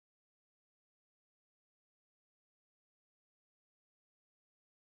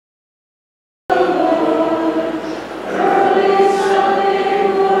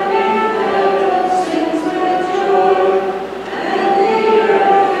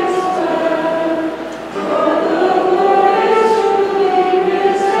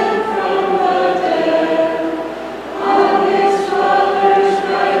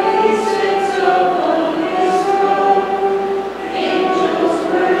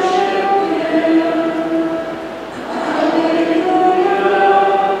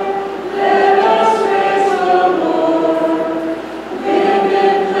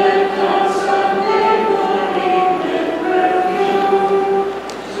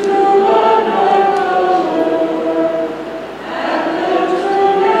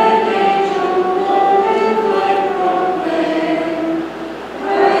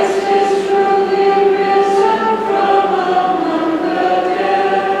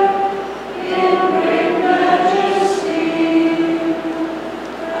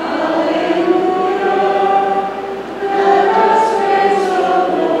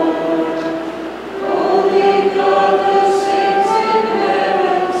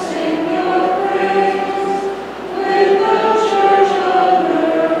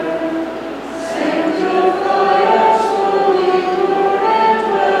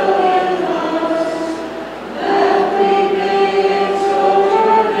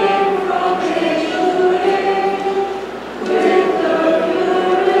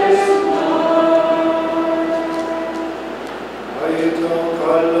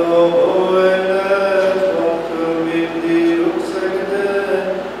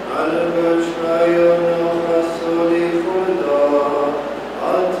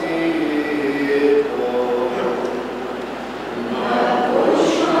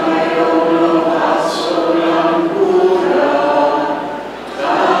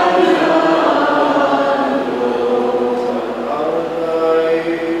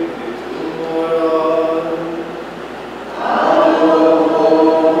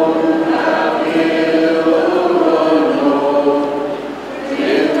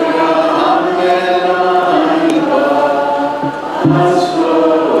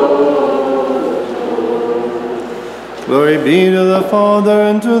be to the Father,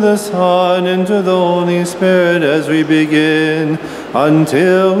 and to the Son, and to the Holy Spirit, as we begin,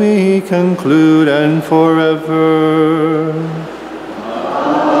 until we conclude, and forever.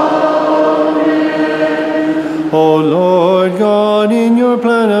 Amen. O Lord God, in your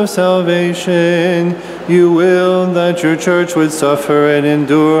plan of salvation, you willed that your church would suffer and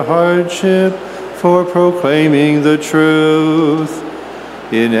endure hardship for proclaiming the truth.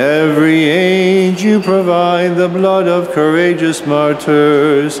 In every age you provide the blood of courageous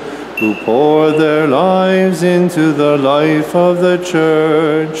martyrs who pour their lives into the life of the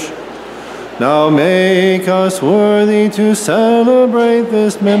church. Now make us worthy to celebrate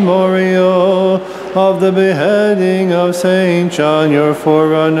this memorial of the beheading of Saint John, your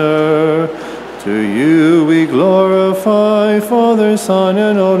forerunner. To you we glorify, Father, Son,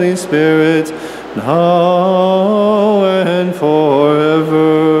 and Holy Spirit, now and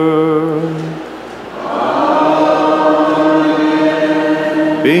forever.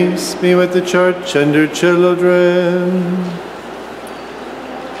 Amen. Peace be with the church and her children.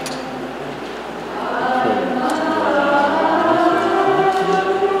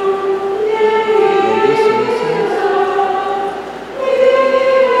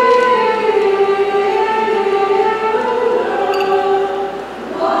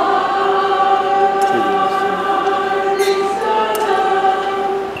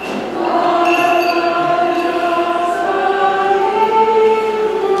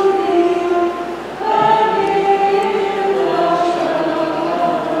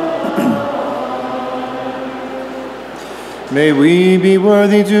 May we be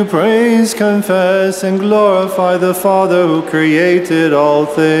worthy to praise, confess, and glorify the Father who created all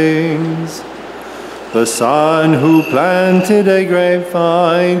things, the Son who planted a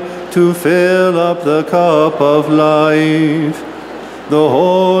grapevine to fill up the cup of life, the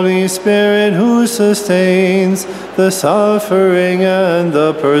Holy Spirit who sustains the suffering and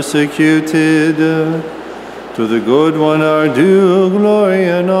the persecuted. To the good one are due glory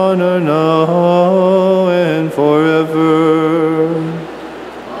and honor now and forever.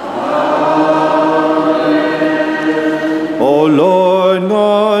 Amen. O Lord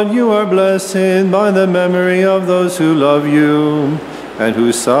God, you are blessed by the memory of those who love you and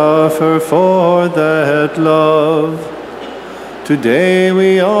who suffer for that love. Today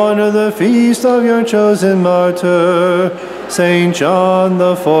we honor the feast of your chosen martyr, Saint John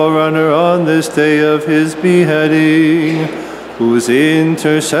the forerunner, on this day of his beheading, whose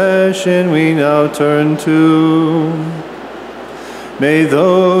intercession we now turn to. May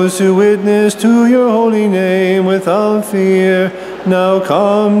those who witness to your holy name without fear now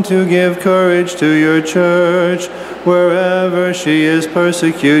come to give courage to your church, wherever she is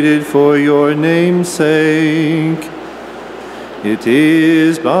persecuted for your name's sake. It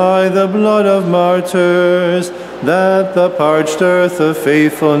is by the blood of martyrs that the parched earth of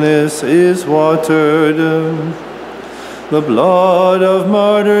faithfulness is watered. The blood of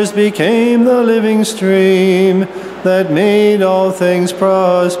martyrs became the living stream that made all things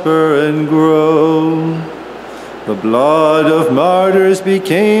prosper and grow. The blood of martyrs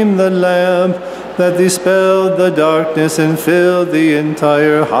became the lamp that dispelled the darkness and filled the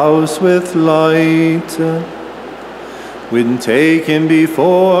entire house with light. When taken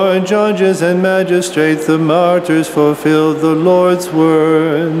before judges and magistrates, the martyrs fulfilled the Lord's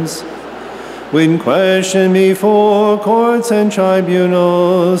words. When questioned before courts and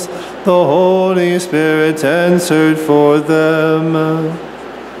tribunals, the Holy Spirit answered for them.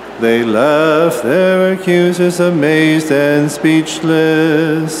 They left their accusers amazed and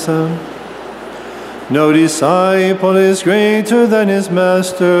speechless. No disciple is greater than his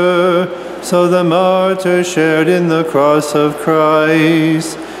master, so the martyrs shared in the cross of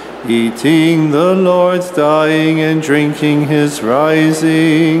Christ, eating the Lord's dying and drinking his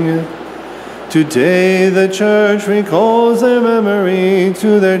rising. Today the Church recalls their memory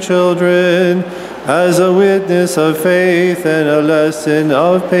to their children as a witness of faith and a lesson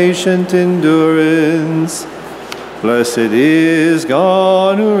of patient endurance. Blessed is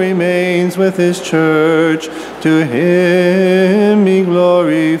God who remains with his church. To him be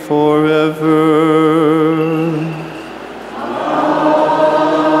glory forever.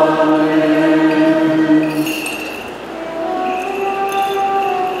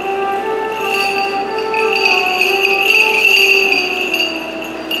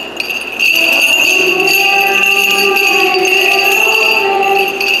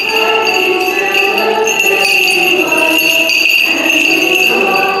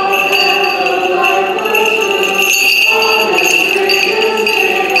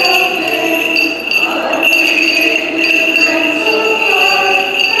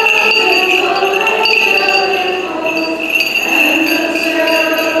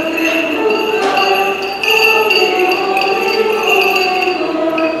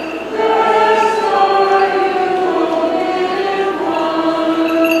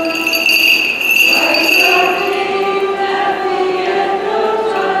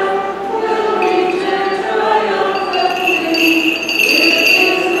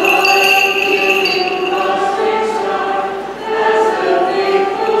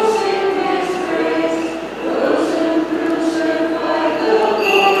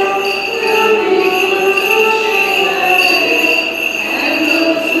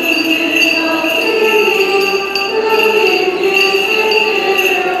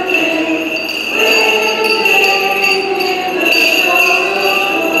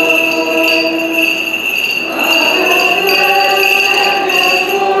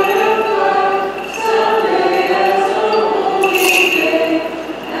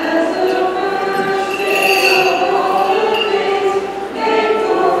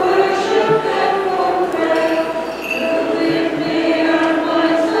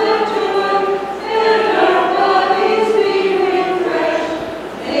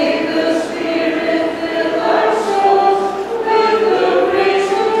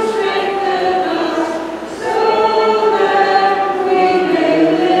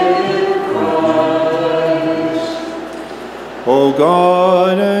 O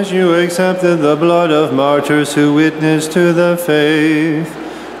God, as you accepted the blood of martyrs who witnessed to the faith,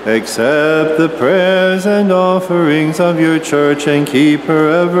 accept the prayers and offerings of your church and keep her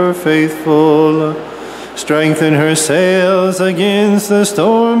ever faithful. Strengthen her sails against the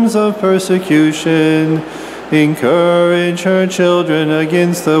storms of persecution. Encourage her children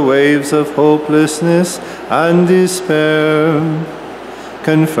against the waves of hopelessness and despair.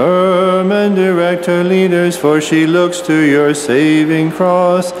 Confirm and direct her leaders, for she looks to your saving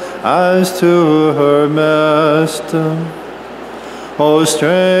cross as to her mast. O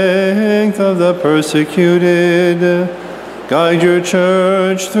strength of the persecuted, guide your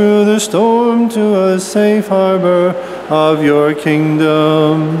church through the storm to a safe harbor of your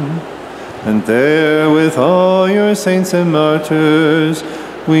kingdom. And there with all your saints and martyrs,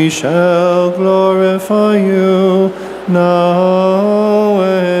 we shall glorify you now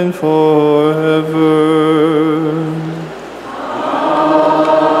and forever.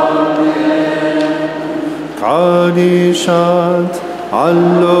 Amen. Kadishat,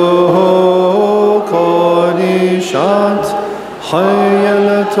 Allo, Kadishat,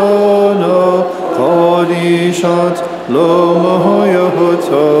 Hayalatono, Kadishat, Lo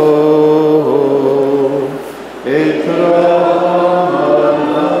Mahoyahoto,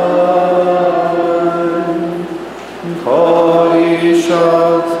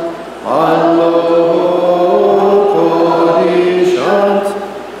 Kadishat, Allo, Kadishat,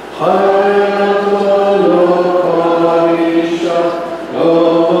 Hayalatono, Kadishat, Lo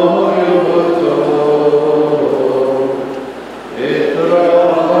Mahoyahoto,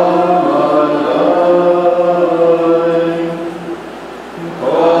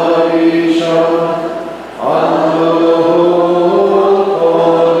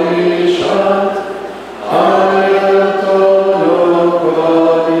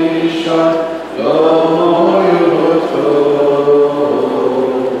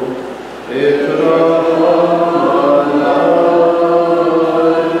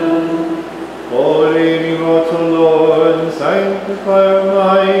 sanctify our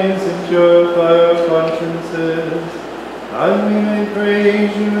minds and purify our consciences, and we may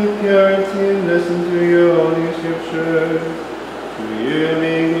praise you with purity and listen to your holy scriptures. To you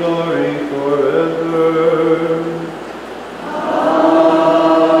be glory forever.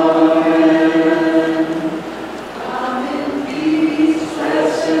 Amen. Come in peace,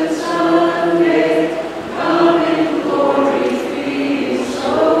 blessed Sunday. Come in glory, feast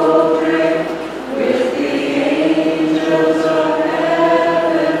so great. With the angels of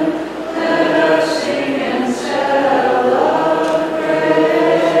heaven, let us sing and celebrate.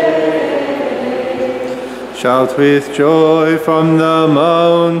 Shout with joy from the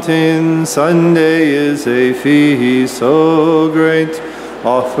mountain, Sunday is a feast so great.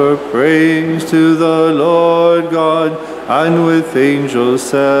 Offer praise to the Lord God, and with angels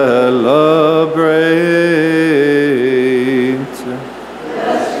celebrate.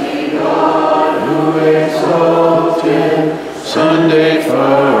 Blessed be God who exalted Sunday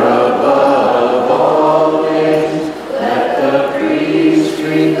far above all days. Let the priest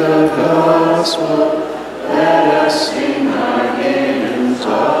read the gospel. Let us sing our hymns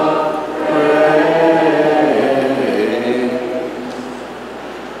of praise.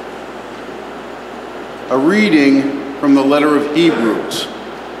 A reading from the letter of Hebrews.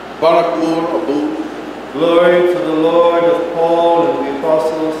 Barak Mor Abu. Glory to the Lord of Paul and the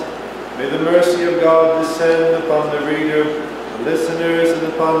apostles. May the mercy of God descend upon the reader, the listeners, and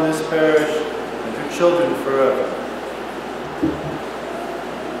upon this parish, and your children forever.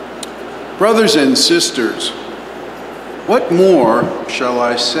 Brothers and sisters, what more shall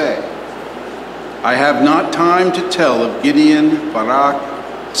I say? I have not time to tell of Gideon, Barak,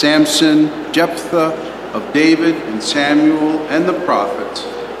 Samson, Jephthah, of David and Samuel and the prophets,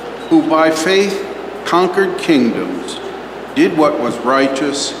 who by faith conquered kingdoms, did what was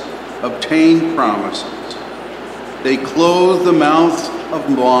righteous, obtained promises. They closed the mouths of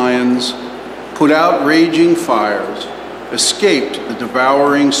lions, put out raging fires, escaped the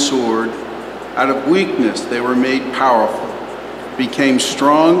devouring sword. Out of weakness they were made powerful, became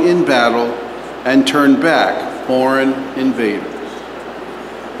strong in battle, and turned back foreign invaders.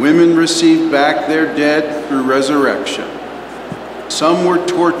 Women received back their dead through resurrection. Some were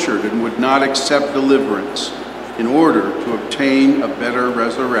tortured and would not accept deliverance in order to obtain a better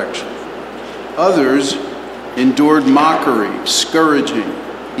resurrection. Others endured mockery, scourging,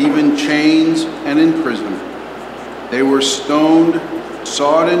 even chains and imprisonment. They were stoned,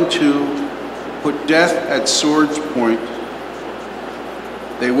 sawed in two, put death at sword's point.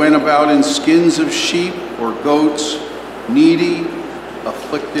 They went about in skins of sheep or goats, needy,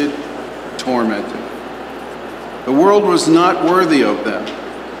 afflicted, tormented. The world was not worthy of them.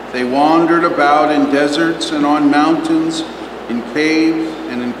 They wandered about in deserts and on mountains, in caves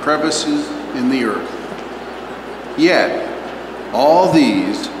and in crevices in the earth. Yet, all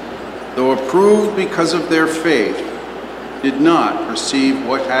these, though approved because of their faith, did not receive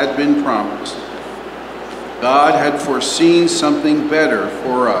what had been promised. God had foreseen something better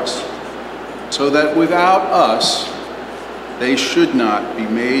for us, so that without us, they should not be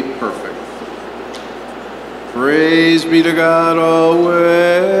made perfect. Praise be to God always.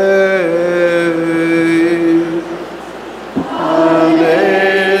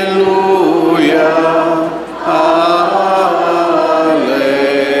 Hallelujah. Hallelujah.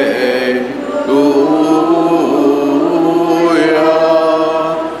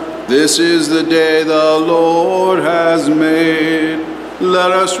 This is the day the Lord has made.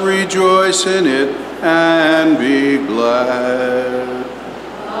 Let us rejoice in it and be glad.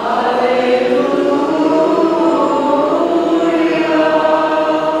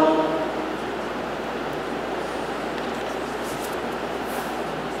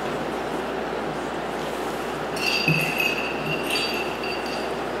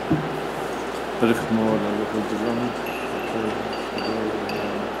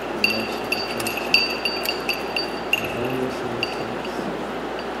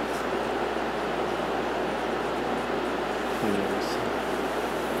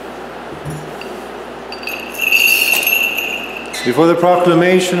 Before the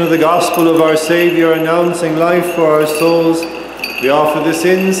proclamation of the gospel of our Savior, announcing life for our souls, we offer this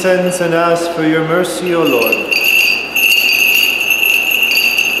incense and ask for your mercy, O Lord.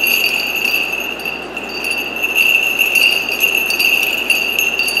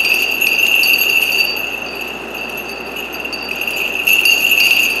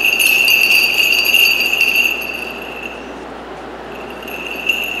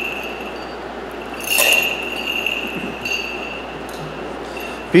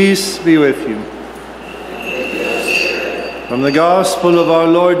 Peace be with you. From the Gospel of our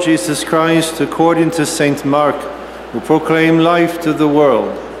Lord Jesus Christ according to St. Mark, who proclaimed life to the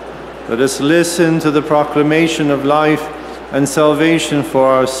world, let us listen to the proclamation of life and salvation for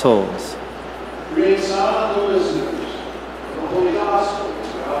our souls. Read some of the listeners of the Holy Gospel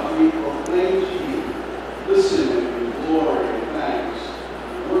which we proclaim to you. Listen in glory and thanks.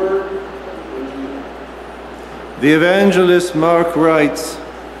 The word of you. The evangelist Mark writes,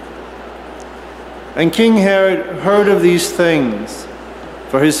 "And King Herod heard of these things,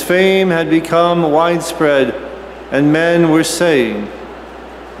 for his fame had become widespread, and men were saying,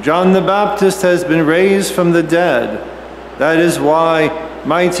 'John the Baptist has been raised from the dead. That is why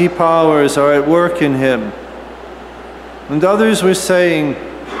mighty powers are at work in him.' And others were saying,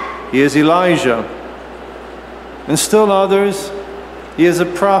 'He is Elijah.' And still others, 'He is a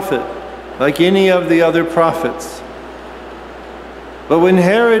prophet, like any of the other prophets.' But when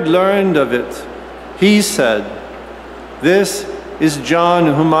Herod learned of it, he said, 'This is John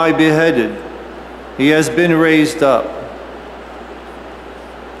whom I beheaded. He has been raised up.'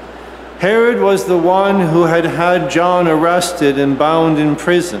 Herod was the one who had had John arrested and bound in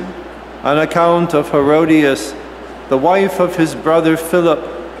prison on account of Herodias, the wife of his brother Philip,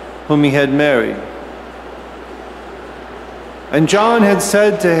 whom he had married. And John had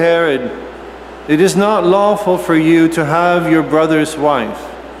said to Herod, 'It is not lawful for you to have your brother's wife.'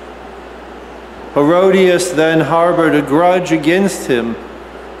 Herodias then harbored a grudge against him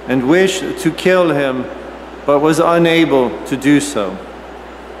and wished to kill him, but was unable to do so.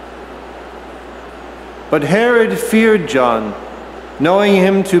 But Herod feared John, knowing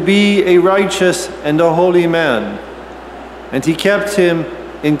him to be a righteous and a holy man, and he kept him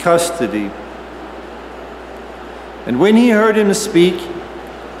in custody. And when he heard him speak,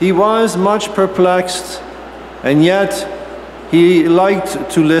 he was much perplexed, and yet he liked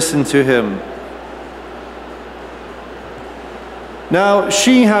to listen to him. Now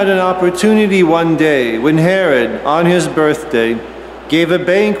she had an opportunity one day when Herod, on his birthday, gave a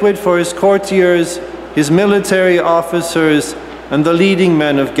banquet for his courtiers, his military officers, and the leading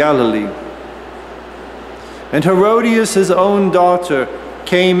men of Galilee. And Herodias' own daughter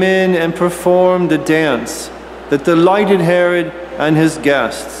came in and performed a dance that delighted Herod and his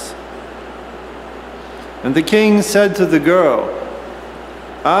guests. And the king said to the girl,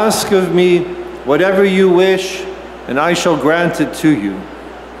 "Ask of me whatever you wish, and I shall grant it to you."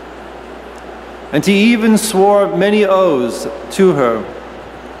 And he even swore many oaths to her,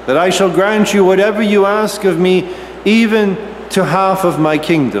 that I shall grant you whatever you ask of me, even to half of my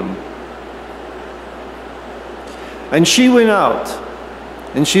kingdom. And she went out,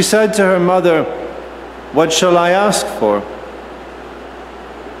 and she said to her mother, "What shall I ask for?"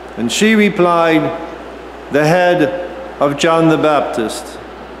 And she replied, the head of John the Baptist."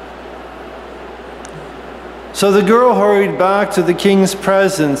 So the girl hurried back to the king's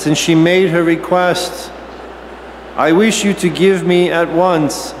presence, and she made her request. "I wish you to give me at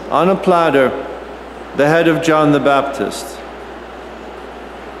once, on a platter, the head of John the Baptist."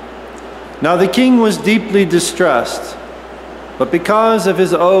 Now the king was deeply distressed, but because of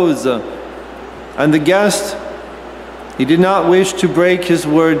his oaths and the guest, he did not wish to break his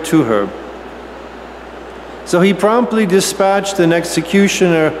word to her. So he promptly dispatched an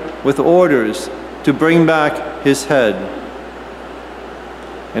executioner with orders to bring back his head.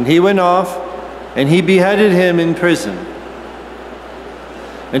 And he went off, and he beheaded him in prison.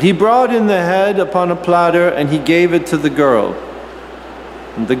 And he brought in the head upon a platter, and he gave it to the girl.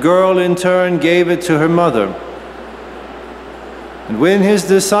 And the girl in turn gave it to her mother. And when his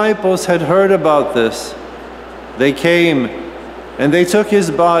disciples had heard about this, they came, and they took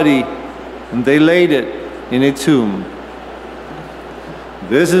his body, and they laid it in a tomb.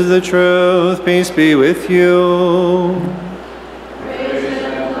 This is the truth. Peace be with you.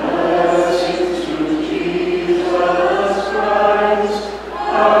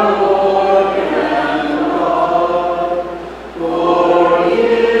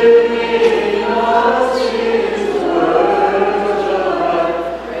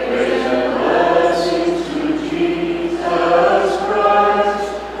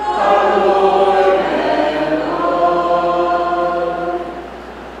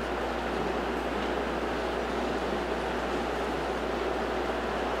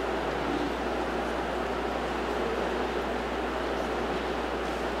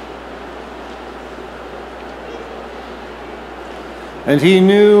 And he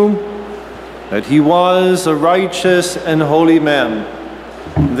knew that he was a righteous and holy man.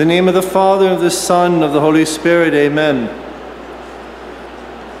 In the name of the Father, of the Son, and of the Holy Spirit, amen.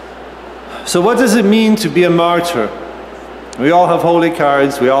 So what does it mean to be a martyr? We all have holy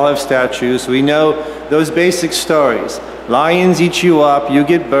cards, we all have statues, we know those basic stories. Lions eat you up, you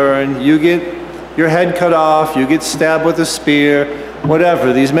get burned, you get your head cut off, you get stabbed with a spear,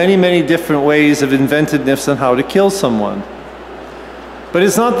 whatever. These many, many different ways of inventiveness on how to kill someone. But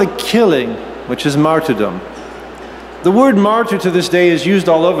it's not the killing which is martyrdom. The word martyr to this day is used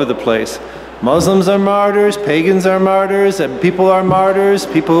all over the place. Muslims are martyrs, pagans are martyrs, and people are martyrs,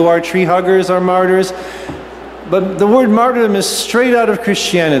 people who are tree huggers are martyrs. But the word martyrdom is straight out of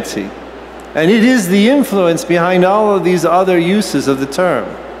Christianity. And it is the influence behind all of these other uses of the term.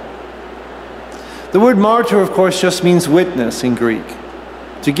 The word martyr, of course, just means witness in Greek,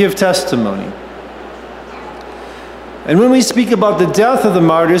 to give testimony. And when we speak about the death of the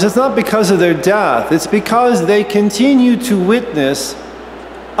martyrs, it's not because of their death. It's because they continue to witness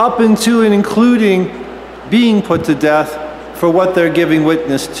up into and including being put to death for what they're giving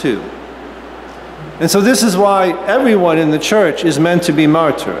witness to. And so this is why everyone in the church is meant to be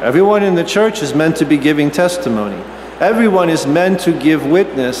martyr. Everyone in the church is meant to be giving testimony. Everyone is meant to give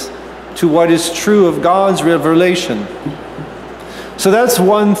witness to what is true of God's revelation. So that's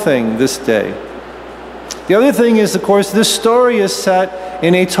one thing this day. The other thing is, of course, this story is set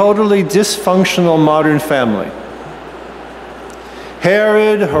in a totally dysfunctional modern family.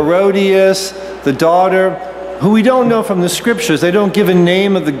 Herod, Herodias, the daughter, who we don't know from the scriptures, they don't give a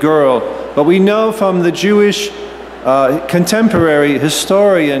name of the girl, but we know from the Jewish contemporary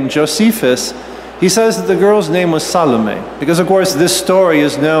historian Josephus, he says that the girl's name was Salome, because of course this story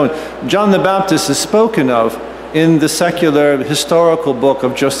is known. John the Baptist is spoken of in the secular historical book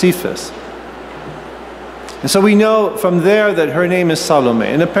of Josephus. And so we know from there that her name is Salome.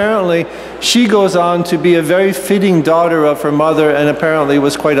 And apparently she goes on to be a very fitting daughter of her mother, and apparently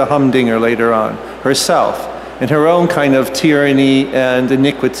was quite a humdinger later on herself, in her own kind of tyranny and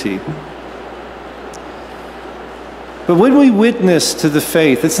iniquity. But when we witness to the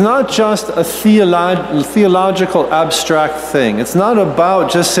faith, it's not just a theological abstract thing. It's not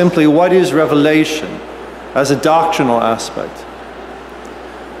about just simply what is revelation as a doctrinal aspect.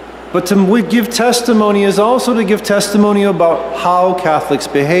 But to give testimony is also to give testimony about how Catholics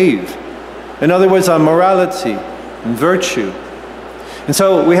behave. In other words, on morality and virtue. And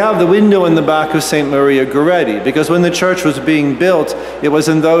so we have the window in the back of St. Maria Goretti, because when the church was being built, it was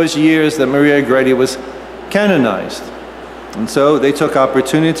in those years that Maria Goretti was canonized. And so they took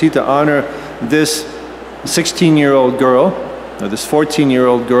opportunity to honor this 16-year-old girl, or this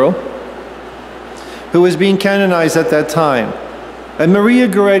 14-year-old girl, who was being canonized at that time. And Maria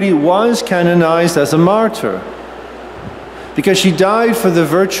Goretti was canonized as a martyr because she died for the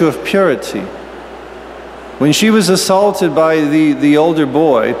virtue of purity. When she was assaulted by the older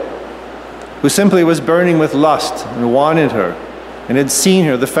boy, who simply was burning with lust and wanted her, and had seen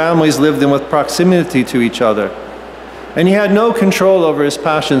her. The families lived in with proximity to each other. And he had no control over his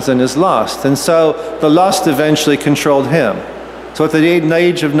passions and his lust. And so the lust eventually controlled him. So at the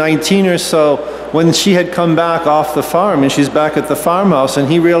age of 19 or so, when she had come back off the farm and she's back at the farmhouse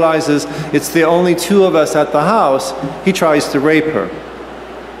and he realizes it's the only two of us at the house, he tries to rape her.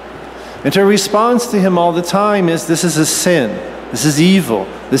 And her response to him all the time is, this is a sin. This is evil.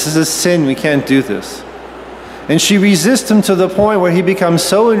 This is a sin. We can't do this. And she resists him to the point where he becomes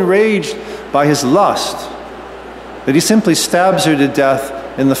so enraged by his lust that he simply stabs her to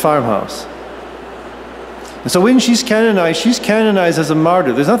death in the farmhouse. And so when she's canonized as a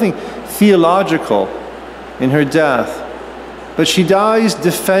martyr. There's nothing theological in her death, but she dies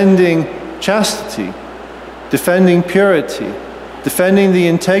defending chastity, defending purity, defending the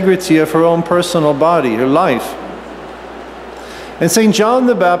integrity of her own personal body, her life. And St. John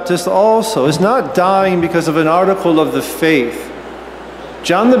the Baptist also is not dying because of an article of the faith.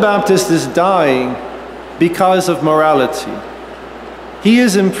 John the Baptist is dying because of morality. He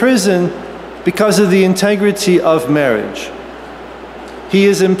is in prison because of the integrity of marriage. He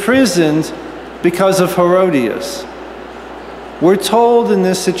is imprisoned because of Herodias. We're told in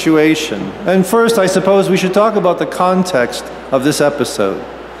this situation, and first I suppose we should talk about the context of this episode.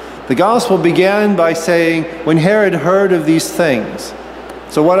 The gospel began by saying, when Herod heard of these things.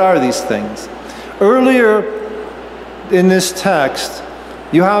 So what are these things? Earlier in this text,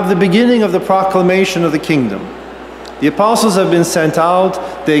 you have the beginning of the proclamation of the kingdom. The apostles have been sent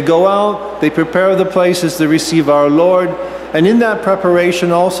out, they go out, they prepare the places to receive our Lord, and in that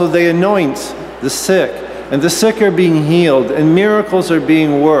preparation also they anoint the sick, and the sick are being healed, and miracles are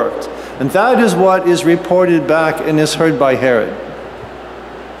being worked. And that is what is reported back and is heard by Herod.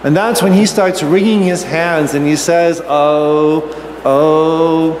 And that's when he starts wringing his hands and he says, oh,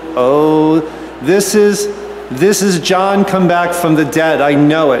 this is John come back from the dead. I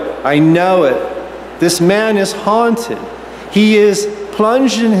know it. This man is haunted. He is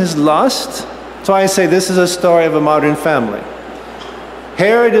plunged in his lust. So I say this is a story of a modern family.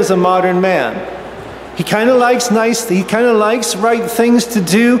 Herod is a modern man. He kind of likes right things to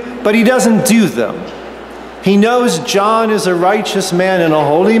do, but he doesn't do them. He knows John is a righteous man and a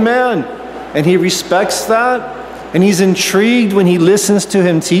holy man, and he respects that, and he's intrigued when he listens to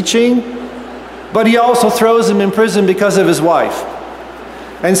him teaching, but he also throws him in prison because of his wife.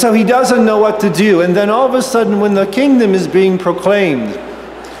 And so he doesn't know what to do. And then all of a sudden, when the kingdom is being proclaimed,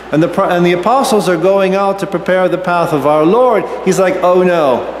 and the apostles are going out to prepare the path of our Lord, he's like, oh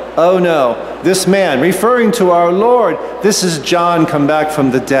no, this man, referring to our Lord, this is John come back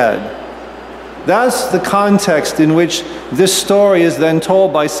from the dead. That's the context in which this story is then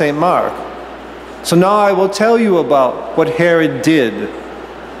told by St. Mark. So now I will tell you about what Herod did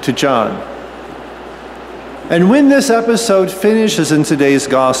to John. And when this episode finishes in today's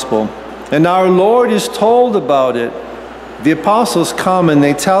gospel, and our Lord is told about it, the apostles come and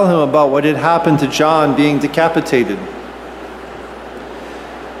they tell him about what had happened to John being decapitated.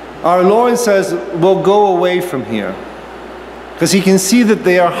 Our Lord says, we'll go away from here. Because he can see that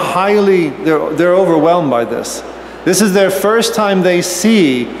they are they're overwhelmed by this. This is their first time they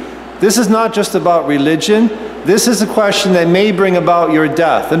see, this is not just about religion, this is a question that may bring about your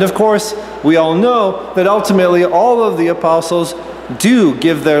death. And of course, we all know that ultimately all of the apostles do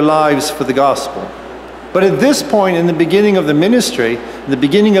give their lives for the gospel. But at this point in the beginning of the ministry, in the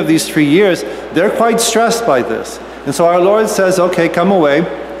beginning of these 3 years, they're quite stressed by this. And so our Lord says, okay, come away.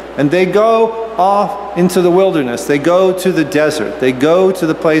 And they go off into the wilderness. They go to the desert. They go to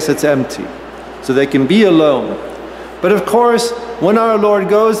the place that's empty so they can be alone. But of course, when our Lord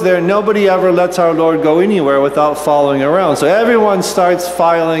goes there, nobody ever lets our Lord go anywhere without following around. So everyone starts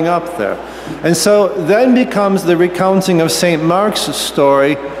filing up there. And so then becomes the recounting of St. Mark's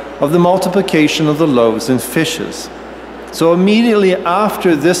story of the multiplication of the loaves and fishes. So immediately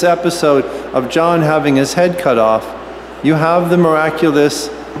after this episode of John having his head cut off, you have the miraculous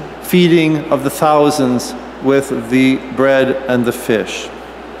feeding of the thousands with the bread and the fish.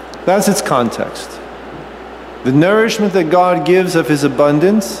 That's its context. The nourishment that God gives of his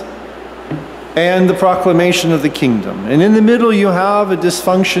abundance and the proclamation of the kingdom. And in the middle you have a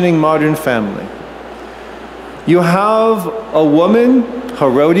dysfunctioning modern family. You have a woman,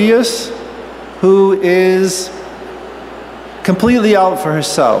 Herodias, who is completely out for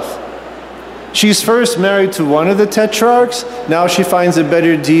herself. She's first married to one of the tetrarchs. Now she finds a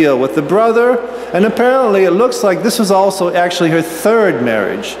better deal with the brother. And apparently it looks like this was also actually her third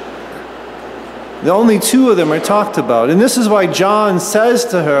marriage. The only two of them are talked about. And this is why John says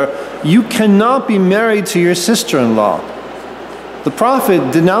to her, you cannot be married to your sister-in-law. the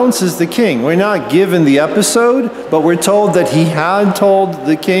prophet denounces the king. We're not given the episode, but we're told that he had told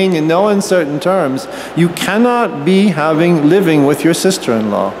the king in no uncertain terms, you cannot be living with your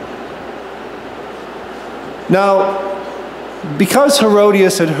sister-in-law. Now, because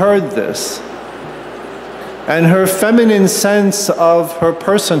Herodias had heard this, and her feminine sense of her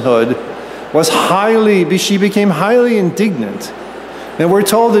personhood was she became highly indignant. And we're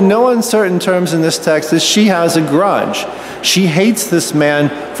told in no uncertain terms in this text that she has a grudge. She hates this man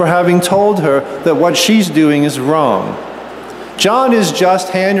for having told her that what she's doing is wrong. John is just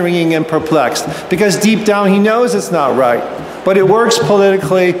hand-wringing and perplexed because deep down he knows it's not right. But it works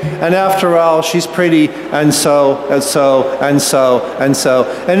politically, and after all, she's pretty, and so, and so, and so, and so.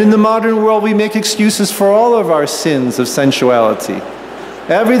 And in the modern world, we make excuses for all of our sins of sensuality.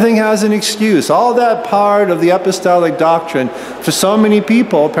 Everything has an excuse. All that part of the apostolic doctrine, for so many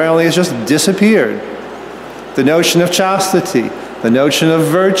people, apparently has just disappeared. The notion of chastity, the notion of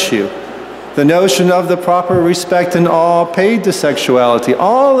virtue, the notion of the proper respect and awe paid to sexuality,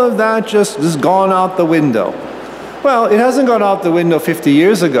 all of that just has gone out the window. Well, it hasn't gone out the window 50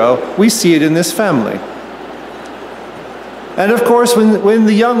 years ago. We see it in this family. And of course, when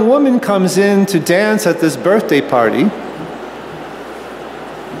the young woman comes in to dance at this birthday party,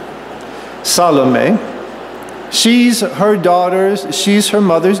 Salome, she's her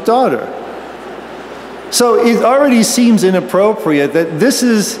mother's daughter. So it already seems inappropriate that this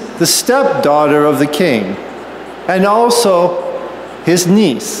is the stepdaughter of the king and also his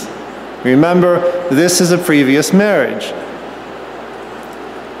niece. Remember, this is a previous marriage.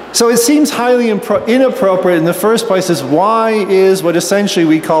 So it seems highly inappropriate in the first place is why is what essentially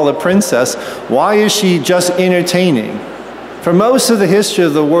we call a princess, why is she just entertaining? For most of the history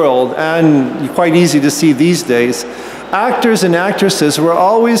of the world, and quite easy to see these days, actors and actresses were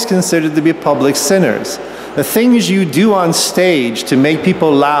always considered to be public sinners. The things you do on stage to make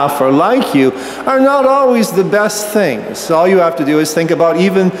people laugh or like you are not always the best things. All you have to do is think about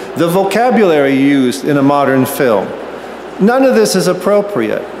even the vocabulary used in a modern film. None of this is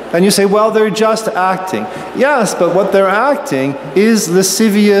appropriate. And you say, well, they're just acting. Yes, but what they're acting is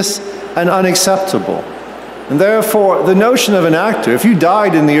lascivious and unacceptable. And therefore, the notion of an actor, if you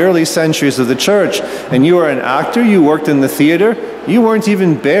died in the early centuries of the church and you were an actor, you worked in the theater, you weren't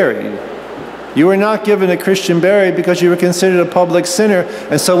even buried. You were not given a Christian burial because you were considered a public sinner.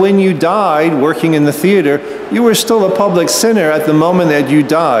 And so when you died working in the theater, you were still a public sinner at the moment that you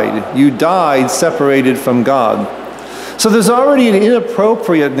died. You died separated from God. So there's already an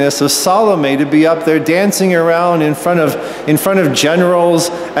inappropriateness of Salome to be up there dancing around in front of generals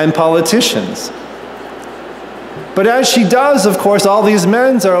and politicians. But as she does, of course, all these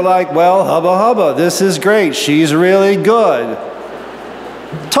men are like, well, hubba hubba, this is great, she's really good.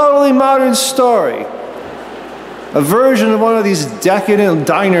 Totally modern story. A version of one of these decadent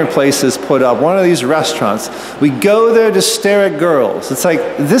diner places put up, one of these restaurants. We go there to stare at girls. It's like,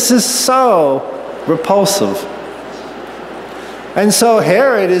 this is so repulsive. And so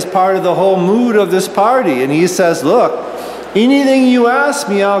Herod is part of the whole mood of this party, and he says, look, anything you ask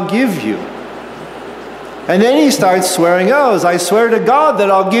me, I'll give you. And then he starts swearing oaths. I swear to God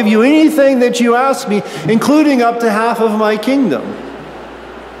that I'll give you anything that you ask me, including up to half of my kingdom.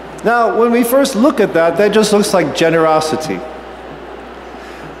 Now, when we first look at that, that just looks like generosity.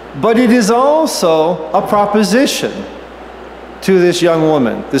 But it is also a proposition to this young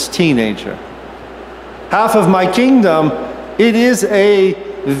woman, this teenager. Half of my kingdom, it is a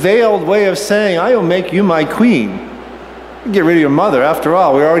veiled way of saying, I will make you my queen. Get rid of your mother. After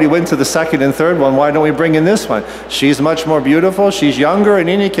all, we already went to the second and third one. Why don't we bring in this one? She's much more beautiful. She's younger. In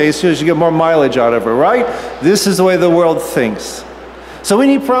any case, you get more mileage out of her, right? This is the way the world thinks. So when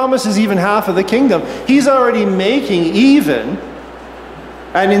he promises even half of the kingdom, he's already making even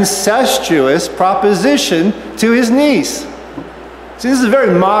an incestuous proposition to his niece. See, this is a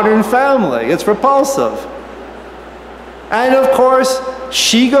very modern family. It's repulsive. And of course,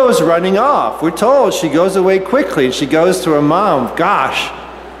 she goes running off. We're told she goes away quickly. She goes to her mom. Gosh,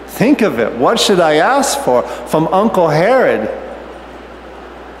 think of it. What should I ask for from Uncle Herod?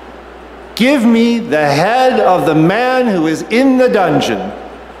 Give me the head of the man who is in the dungeon.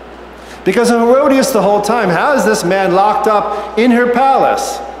 Because Herodias the whole time has this man locked up in her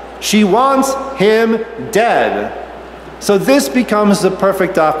palace. She wants him dead. So this becomes the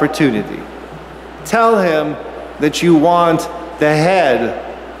perfect opportunity. Tell him that you want the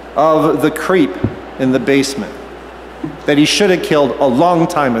head of the creep in the basement that he should have killed a long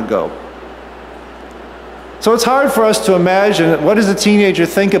time ago. So it's hard for us to imagine, what does a teenager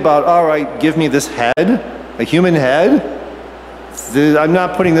think about, all right, give me this head, a human head? I'm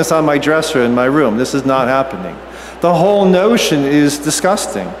not putting this on my dresser in my room. This is not happening. The whole notion is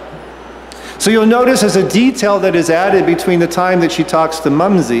disgusting. So you'll notice there's a detail that is added between the time that she talks to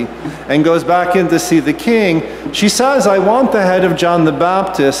Mumsy and goes back in to see the king. She says, I want the head of John the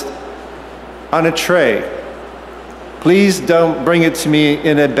Baptist on a tray. Please don't bring it to me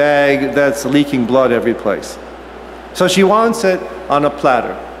in a bag that's leaking blood every place. So she wants it on a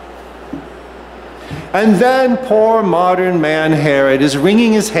platter. And then poor modern man Herod is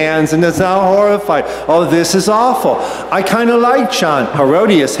wringing his hands and is now horrified. Oh, this is awful. I kind of like John.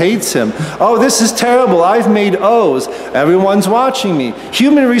 Herodias hates him. Oh, this is terrible. I've made O's. Everyone's watching me.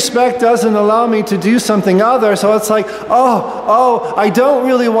 Human respect doesn't allow me to do something other. So it's like, oh, I don't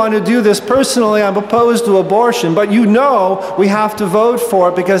really want to do this. Personally, I'm opposed to abortion. But you know we have to vote for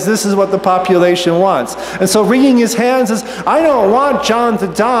it because this is what the population wants. And so wringing his hands is, I don't want John to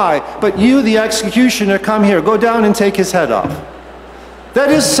die, but you, the executioner, come here, go down and take his head off.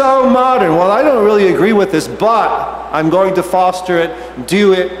 That is so modern. Well, I don't really agree with this, but I'm going to foster it,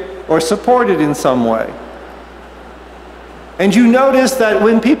 do it, or support it in some way. And you notice that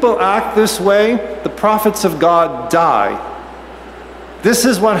when people act this way, the prophets of God die. This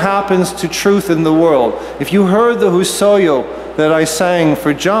is what happens to truth in the world. If you heard the Husoyo that I sang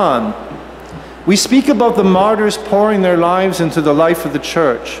for John, we speak about the martyrs pouring their lives into the life of the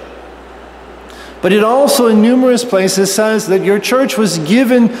church. But it also in numerous places says that your church was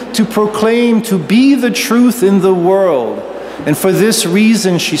given to proclaim, to be the truth in the world. And for this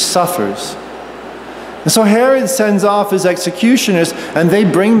reason she suffers. And so Herod sends off his executioners and they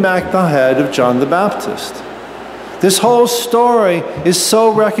bring back the head of John the Baptist. This whole story is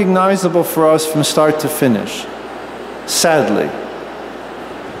so recognizable for us from start to finish. Sadly.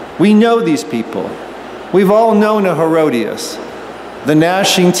 We know these people. We've all known a Herodias, the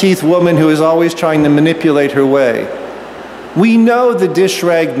gnashing teeth woman who is always trying to manipulate her way. We know the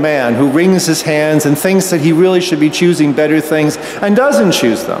dish-ragged man who wrings his hands and thinks that he really should be choosing better things and doesn't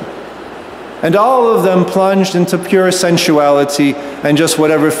choose them. And all of them plunged into pure sensuality and just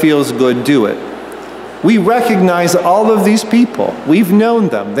whatever feels good, do it. We recognize all of these people. We've known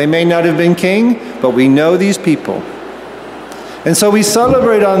them. They may not have been king, but we know these people. And so we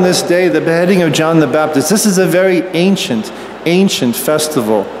celebrate on this day the beheading of John the Baptist. This is a very ancient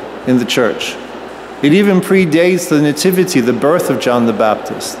festival in the church. It even predates the nativity, the birth of John the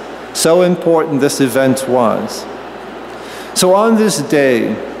Baptist. So important this event was. So on this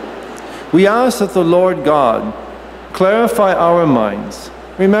day, we ask that the Lord God clarify our minds.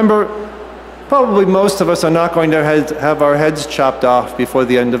 Remember, probably most of us are not going to have our heads chopped off before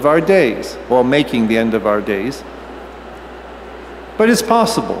the end of our days, or making the end of our days. But it's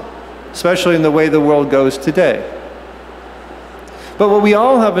possible, especially in the way the world goes today. But what we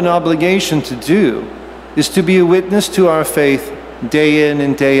all have an obligation to do is to be a witness to our faith day in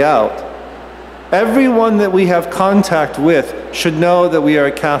and day out. Everyone that we have contact with should know that we are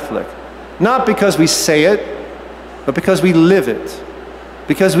a Catholic. Not because we say it, but because we live it.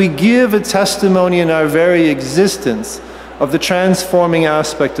 Because we give a testimony in our very existence of the transforming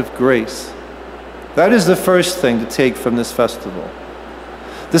aspect of grace. That is the first thing to take from this festival.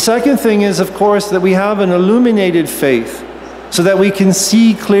 The second thing is, of course, that we have an illuminated faith so that we can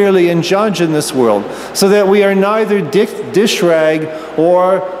see clearly and judge in this world, so that we are neither dish rag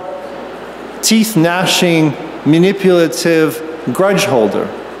or teeth-gnashing, manipulative grudge holder.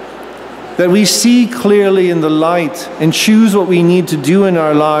 That we see clearly in the light and choose what we need to do in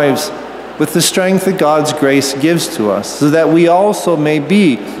our lives with the strength that God's grace gives to us, so that we also may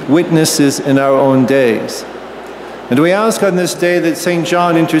be witnesses in our own days. And we ask on this day that St.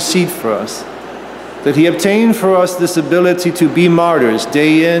 John intercede for us, that he obtain for us this ability to be martyrs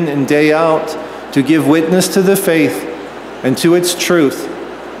day in and day out, to give witness to the faith and to its truth.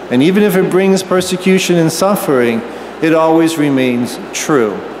 And even if it brings persecution and suffering, it always remains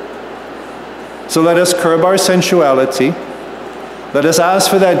true. So let us curb our sensuality, let us ask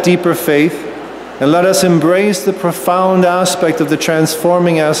for that deeper faith, and let us embrace the profound aspect of the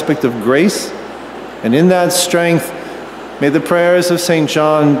transforming aspect of grace. And in that strength, may the prayers of St.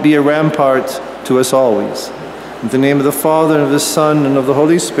 John be a rampart to us always. In the name of the Father, and of the Son, and of the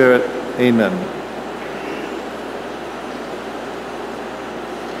Holy Spirit, amen.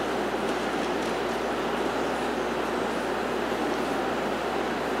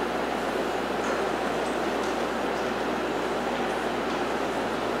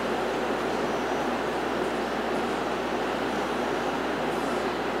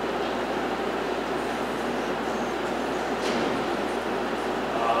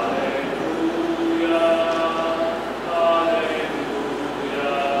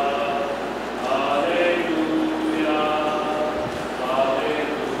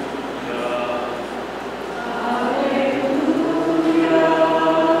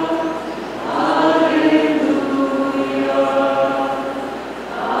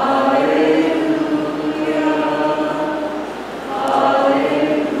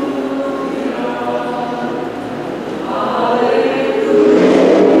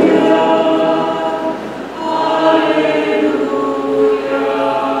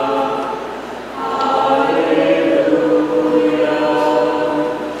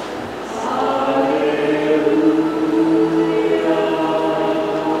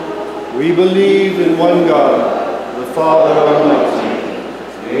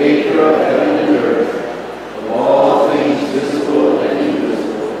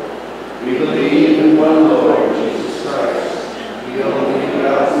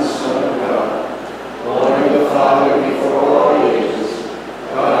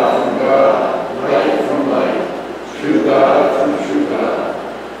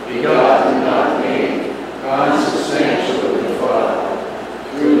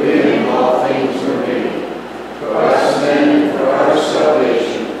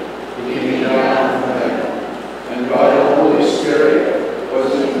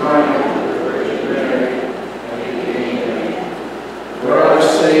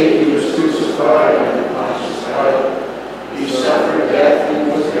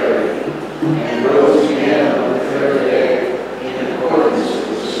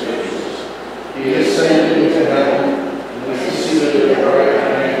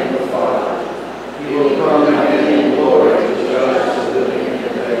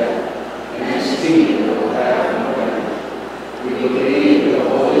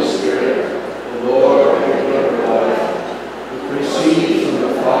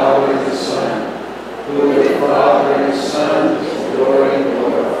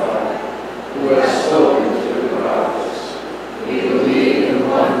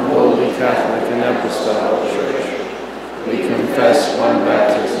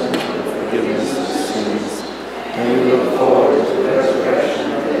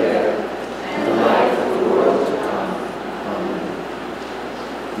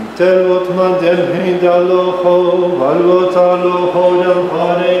 Telvot mandem heindaloho, valvot aloho dem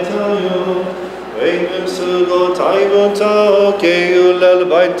hanetayu. Veinem sugo taivuta okeulel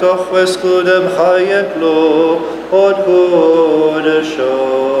baitoch veskudem hayeklo, od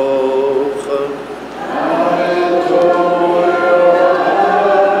hudeshoch.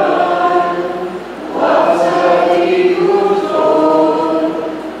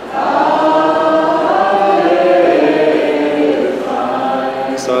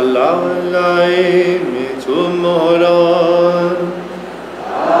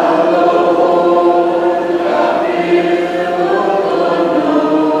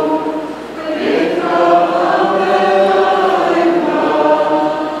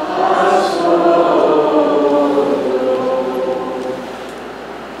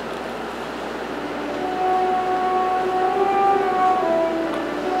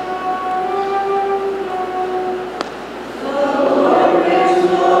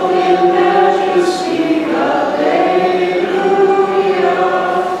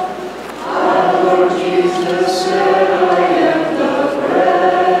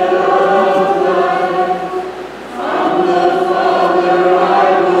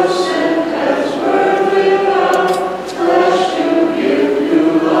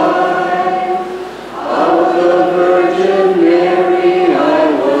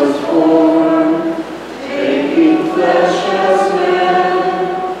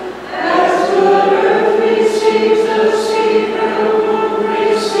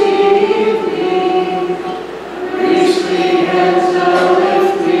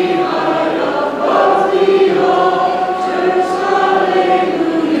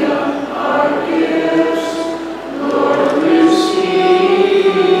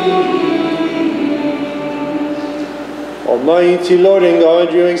 Almighty Lord and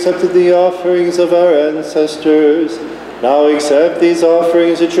God, you accepted the offerings of our ancestors. Now accept these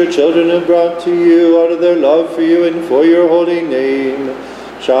offerings that your children have brought to you out of their love for you and for your holy name.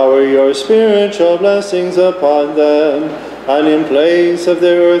 Shower your spiritual blessings upon them, and in place of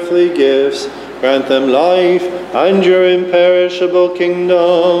their earthly gifts, grant them life and your imperishable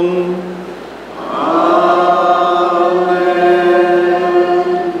kingdom.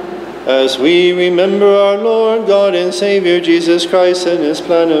 As we remember our Lord God and Savior Jesus Christ and his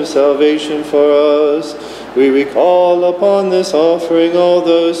plan of salvation for us, we recall upon this offering all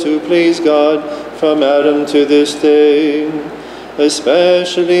those who please God from Adam to this day,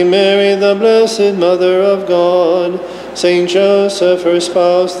 especially Mary, the Blessed Mother of God, Saint Joseph, her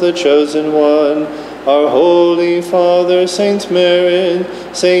spouse, the chosen one, our Holy Father, Saint Mary,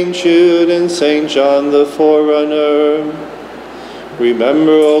 Saint Jude, and Saint John the Forerunner.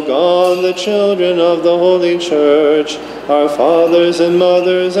 Remember, O God, the children of the Holy Church, our fathers and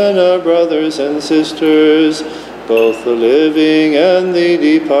mothers, and our brothers and sisters, both the living and the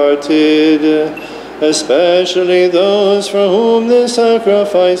departed, especially those for whom this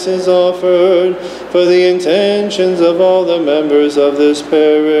sacrifice is offered, for the intentions of all the members of this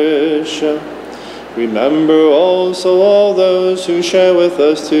parish. Remember also all those who share with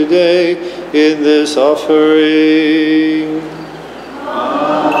us today in this offering.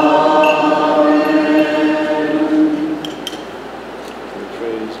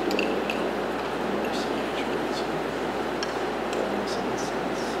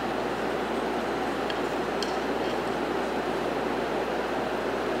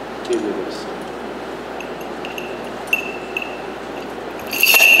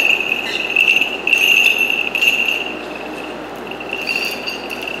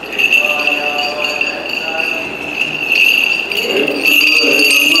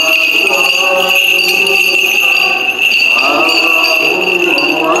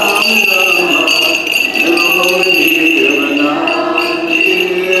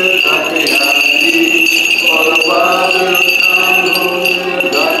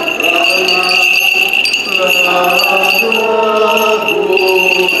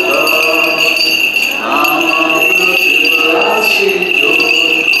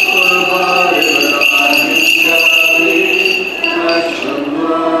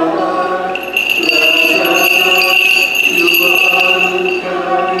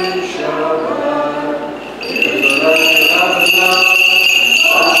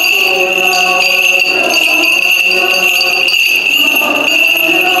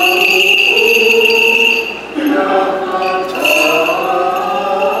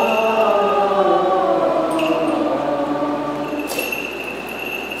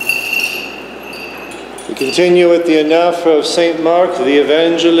 Continue with the anaphora of St. Mark, the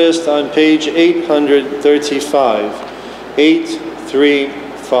evangelist, on page 835.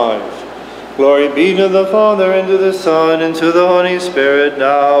 835. Glory be to the Father, and to the Son, and to the Holy Spirit,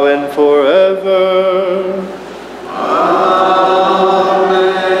 now and forever. Amen.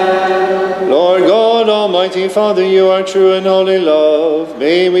 Lord God, Almighty Father, you are true and holy love.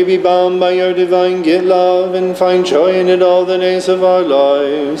 May we be bound by your divine love and find joy in it all the days of our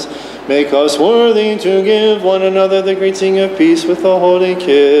lives. Make us worthy to give one another the greeting of peace with a holy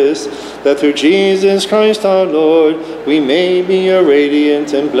kiss, that through Jesus Christ our Lord we may be a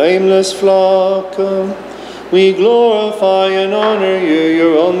radiant and blameless flock. We glorify and honor you,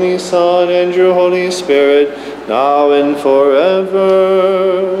 your only Son, and your Holy Spirit, now and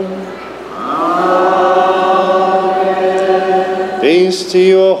forever. Amen. Peace to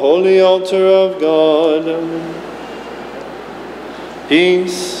you, O holy altar of God.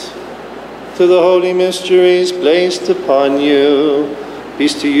 Peace to the holy mysteries placed upon you.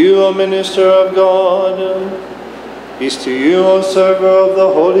 Peace to you, O minister of God. Peace to you, O server of the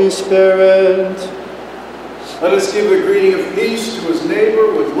Holy Spirit. Let us give the greeting of peace to his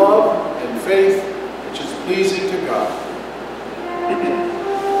neighbor with love and faith, which is pleasing to God.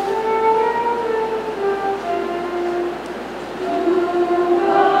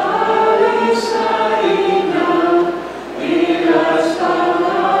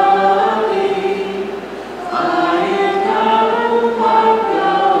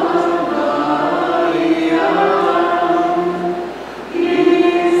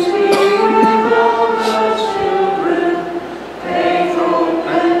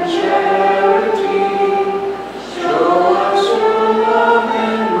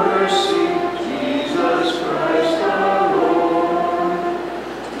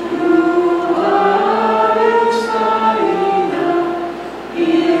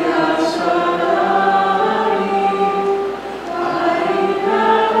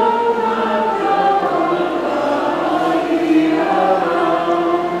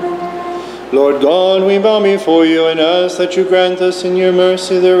 Lord God, we bow before you and ask that you grant us in your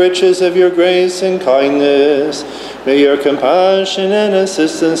mercy the riches of your grace and kindness. May your compassion and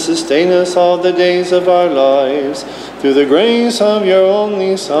assistance sustain us all the days of our lives. Through the grace of your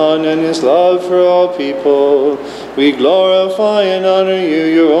only Son and his love for all people, we glorify and honor you,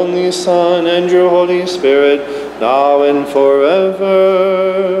 your only Son, and your Holy Spirit, now and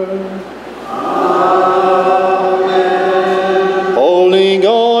forever. Holy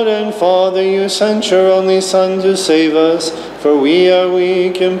God and Father, you sent your only Son to save us, for we are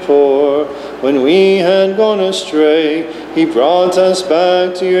weak and poor. When we had gone astray, he brought us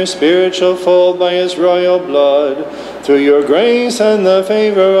back to your spiritual fold by his royal blood. Through your grace and the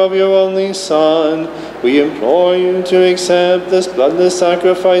favor of your only Son, we implore you to accept this bloodless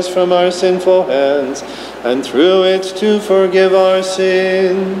sacrifice from our sinful hands, and through it to forgive our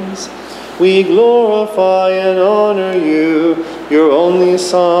sins. We glorify and honor you, your only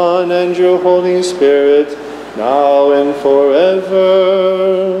Son, and your Holy Spirit, now and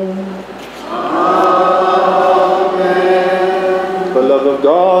forever. Amen. The love of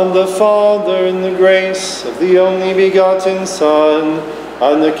God the Father, and the grace of the only begotten Son,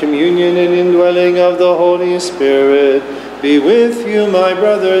 and the communion and indwelling of the Holy Spirit be with you, my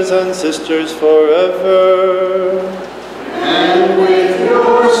brothers and sisters, forever. And with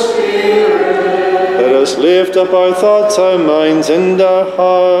your spirit. Let us lift up our thoughts, our minds, and our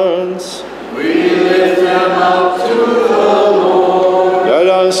hearts. We lift them up to the Lord. Let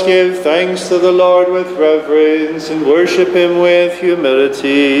us give thanks to the Lord with reverence and worship him with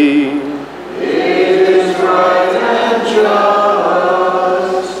humility. It is right and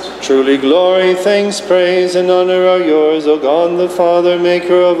just. Truly glory, thanks, praise, and honor are yours, O God the Father,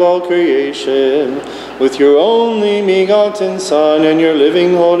 maker of all creation. With your only begotten Son and your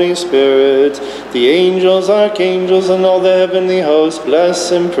living Holy Spirit, the angels, archangels, and all the heavenly hosts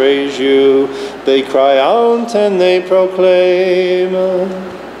bless and praise you. They cry out and they proclaim.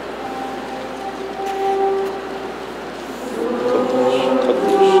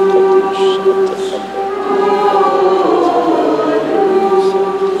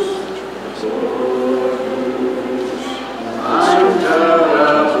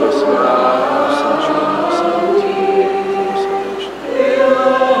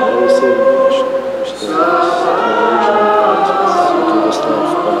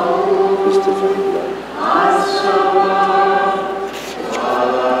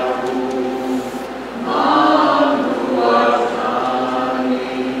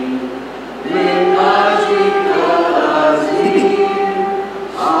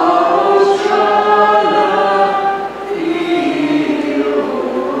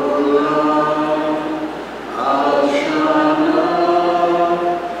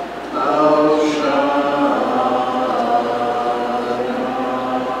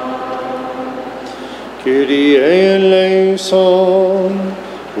 Kyrie eleison,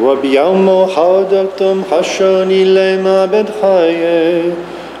 وبيوم حادثتم حشوني لما بدخايه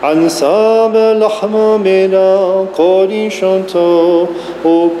عنصاب لحم بلا قولي شنطو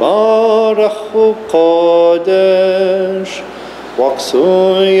وبارخ قادش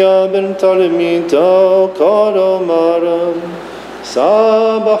وقصو يا بن تلميذا كارو مرم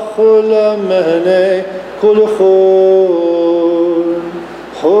سابخ لمهني كل خون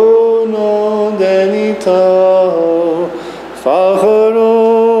حونو دنيتا فخرو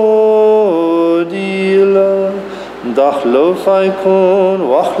ديلا دخلو فيكون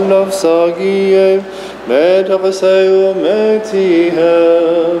واخلف ساقيه مدغسي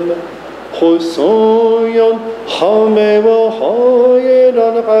ومتيهم خصويا حامي وحايد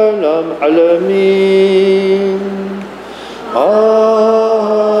العالم عالمين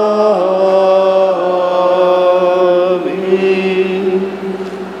آمين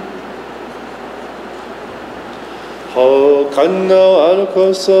حقنا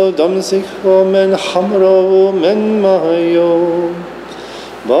الكسو دمسك ومن حمرو ومن مايو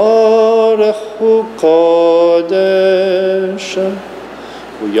بارخ قادش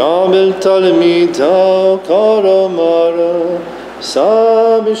ويعمل تلميذا كارمارا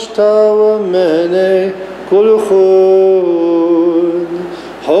سابشتا ومني كل خود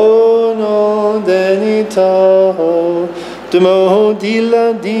هونو دنيتا دمو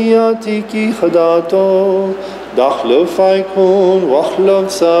ديلا دياتيكي خداتو دخل فيكون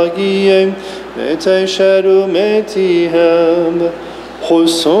واخلف ساقيهم متشرو متيهم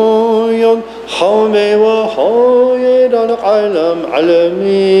خصويا حومي وحايد العالم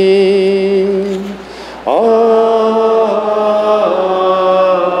عالمين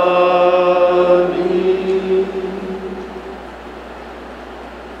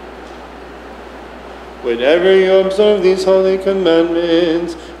Whenever you observe these holy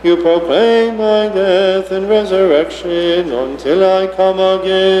commandments, you proclaim my death and resurrection until I come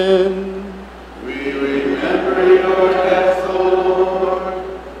again. We remember your death, O Lord.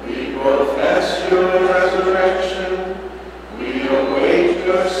 We profess your resurrection. We await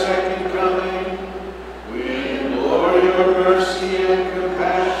your second coming. We implore your mercy and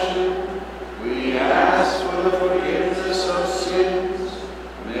compassion. We ask for the forgiveness of sins.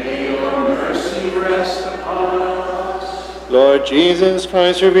 May your mercy rest upon us. Lord Jesus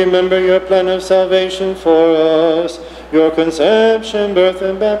Christ, you remember your plan of salvation for us, your conception, birth,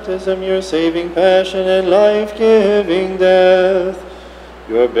 and baptism, your saving passion and life-giving death,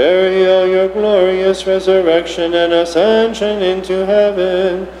 your burial, your glorious resurrection and ascension into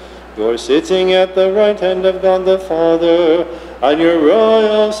heaven, your sitting at the right hand of God the Father, and your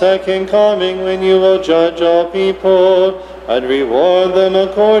royal second coming when you will judge all people and reward them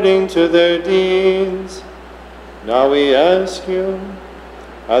according to their deeds. Now we ask you,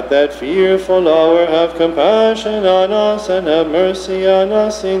 at that fearful hour, have compassion on us and have mercy on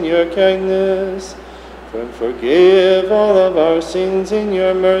us in your kindness, and forgive all of our sins in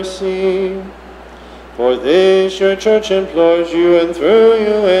your mercy. For this your church implores you, and through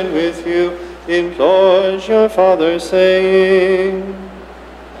you and with you implores your Father, saying,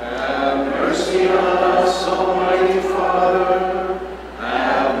 Have mercy on us, Almighty Father.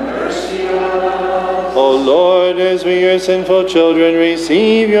 Have mercy on us. O Lord, as we, your sinful children,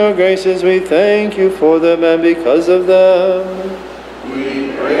 receive your graces, we thank you for them and because of them.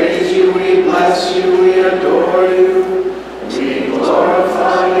 We praise you, we bless you, we adore you, we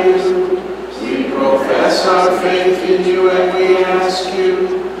glorify you, we profess our faith in you, and we ask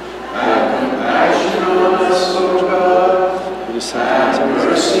you, have compassion on us, O God, have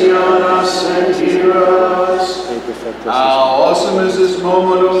mercy on us and hear us. How awesome is this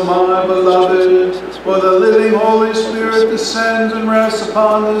moment, O my beloved, for the living Holy Spirit descends and rests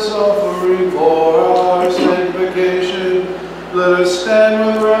upon this offering for our sanctification. Let us stand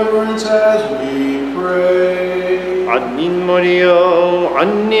with reverence as we pray. Annin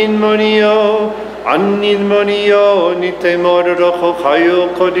Monio, Nitemor Rocho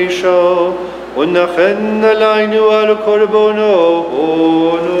Chayo Kodisho, Unachen Alainu Al Korbono,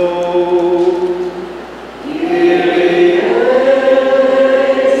 Ono.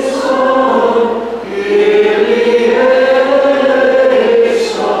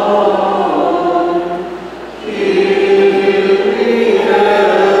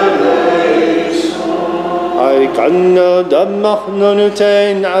 كنا دمخنا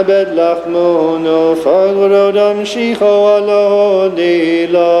نتين عبد لخمونا فغرو دمشيخ ولو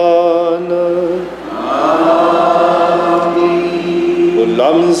ديلانا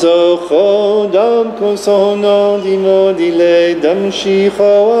ولمزو خودم كسونا ديمو ديلي دمشيخ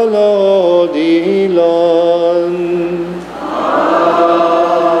ولو ديلان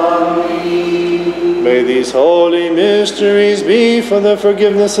May May these holy mysteries be for the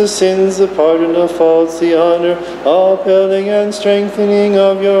forgiveness of sins, the pardon of faults, the honor, upbuilding and strengthening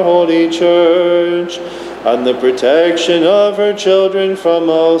of your holy church, and the protection of her children from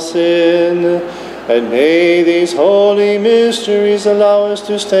all sin. And may these holy mysteries allow us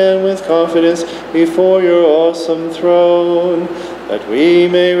to stand with confidence before your awesome throne, that we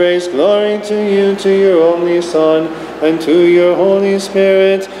may raise glory to you, to your only Son, and to your Holy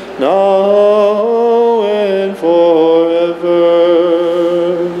Spirit, now and forever.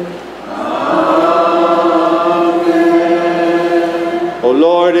 Amen. O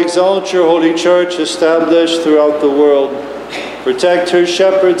Lord, exalt your holy church established throughout the world. Protect her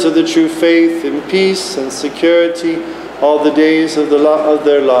shepherds of the true faith in peace and security all the days of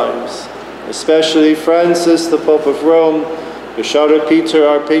their lives, especially Francis, the Pope of Rome, Bishara Peter,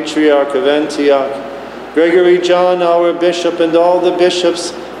 our Patriarch of Antioch, Gregory John, our Bishop, and all the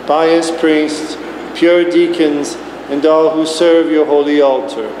bishops, pious priests, pure deacons, and all who serve your holy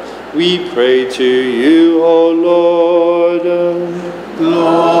altar. We pray to you, O Lord.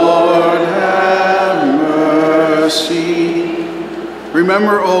 Lord, have mercy.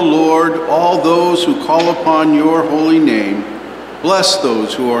 Remember, O Lord, all those who call upon your holy name. Bless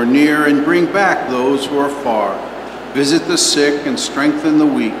those who are near and bring back those who are far. Visit the sick and strengthen the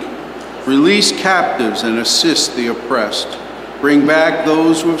weak. Release captives and assist the oppressed. Bring back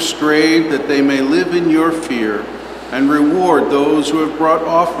those who have strayed, that they may live in your fear, and reward those who have brought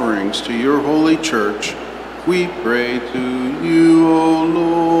offerings to your holy church. We pray to you, O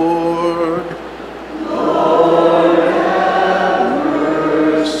Lord. Lord, have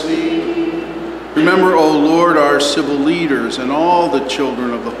mercy. Remember, O Lord, our civil leaders and all the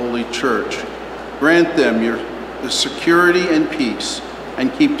children of the holy church. Grant them the security and peace,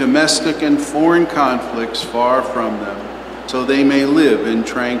 and keep domestic and foreign conflicts far from them, so they may live in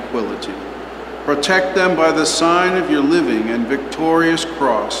tranquility. Protect them by the sign of your living and victorious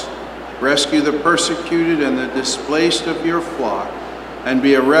cross. Rescue the persecuted and the displaced of your flock, and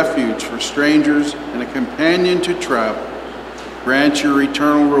be a refuge for strangers and a companion to travel. Grant your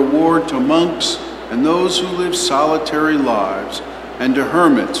eternal reward to monks and those who live solitary lives, and to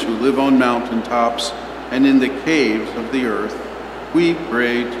hermits who live on mountaintops and in the caves of the earth. We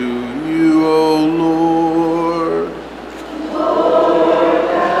pray to you, O Lord. Lord,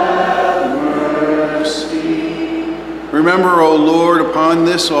 have mercy. Remember, O Lord, upon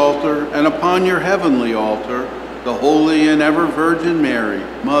this altar and upon your heavenly altar, the holy and ever Virgin Mary,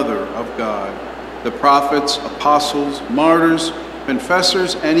 Mother of God, the prophets, apostles, martyrs,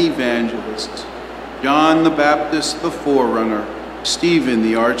 confessors, and evangelists, John the Baptist, the forerunner, Stephen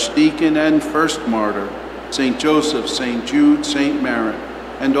the archdeacon and first martyr, St. Joseph, St. Jude, St. Maron,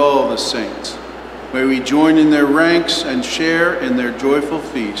 and all the saints. May we join in their ranks and share in their joyful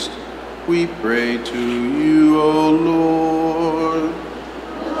feast. We pray to you, O Lord.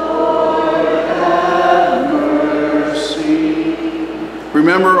 Lord, have mercy.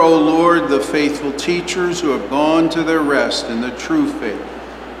 Remember, O Lord, the faithful teachers who have gone to their rest in the true faith,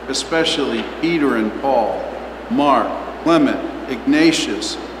 especially Peter and Paul, Mark, Clement,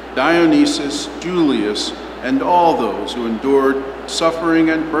 Ignatius, Dionysius, Julius, and all those who endured suffering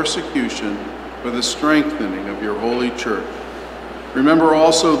and persecution for the strengthening of your holy church. Remember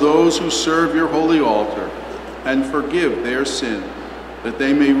also those who serve your holy altar, and forgive their sins, that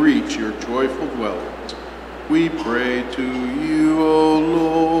they may reach your joyful dwellings. We pray to you, O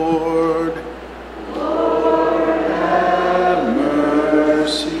Lord. Lord, have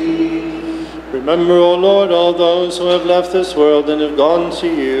mercy. Remember, O Lord, all those who have left this world and have gone to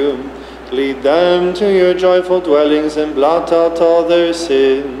you. Lead them to your joyful dwellings and blot out all their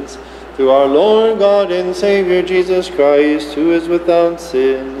sins. Through our Lord God and Savior Jesus Christ, who is without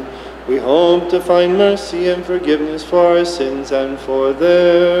sin, we hope to find mercy and forgiveness for our sins and for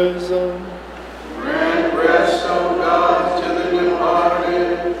theirs. Grant rest, O God, to the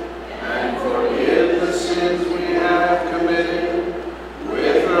departed, and forgive the sins we have committed,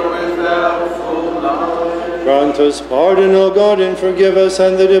 with or without full knowledge. Grant us pardon, O God, and forgive us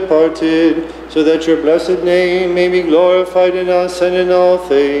and the departed, so that your blessed name may be glorified in us and in all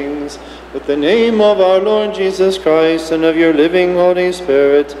things. With the name of our Lord Jesus Christ and of your living Holy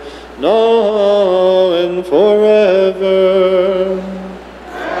Spirit, now and forever.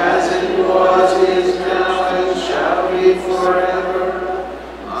 As it was, is now, and shall be forever.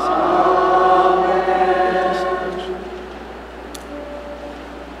 Amen.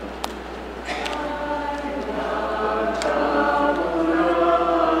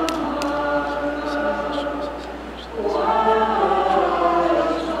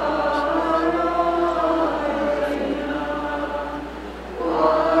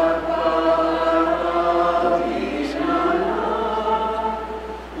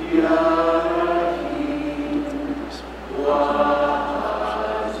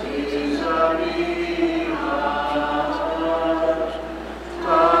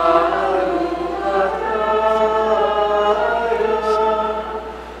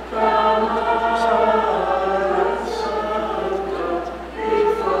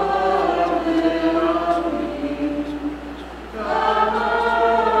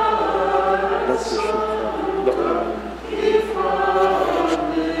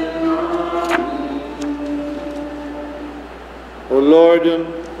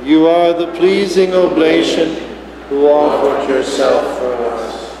 Lord, you are the pleasing oblation who offered yourself for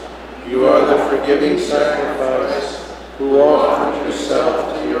us. You are the forgiving sacrifice Who offered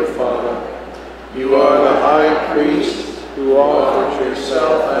yourself to your Father. You are the high priest who offered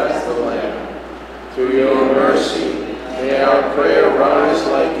yourself as the Lamb. Through your mercy, may our prayer rise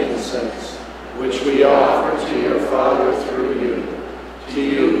like incense, which we offer to your Father through you. To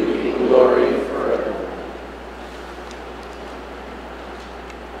you be glory forever.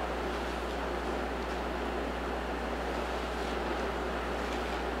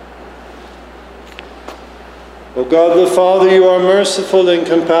 O God the Father, you are merciful and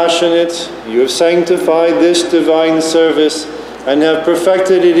compassionate. You have sanctified this divine service and have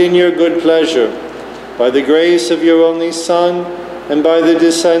perfected it in your good pleasure, by the grace of your only Son and by the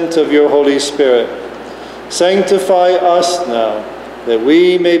descent of your Holy Spirit. Sanctify us now, that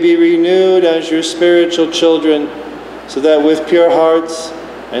we may be renewed as your spiritual children, so that with pure hearts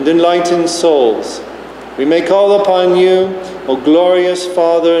and enlightened souls we may call upon you, O glorious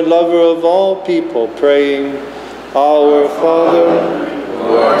Father and lover of all people, praying, Our Father,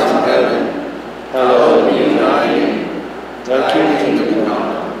 who art in heaven, hallowed be thy name. Thy kingdom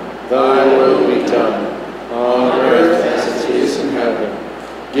come, thy will be done, on earth as it is in heaven.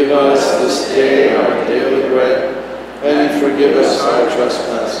 Give us this day our daily bread, and forgive us our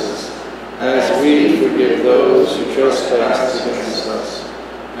trespasses, as we forgive those who trespass against us.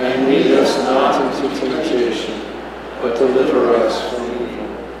 And lead us not into temptation, but deliver us from evil.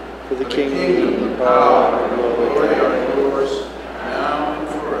 for the kingdom, the power, and the glory are yours, now and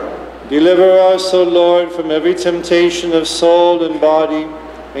forever. Deliver us, O Lord, from every temptation of soul and body,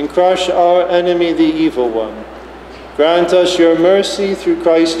 and crush our enemy, the evil one. Grant us your mercy through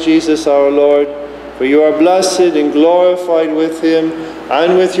Christ Jesus our Lord, for you are blessed and glorified with him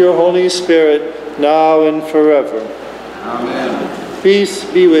and with your Holy Spirit, now and forever. Amen. Peace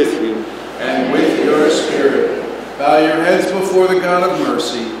be with you. And with your spirit. Bow your heads before the God of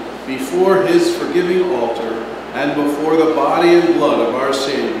mercy, before his forgiving altar, and before the body and blood of our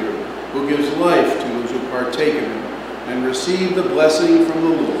Savior, who gives life to those who partake of him, and receive the blessing from the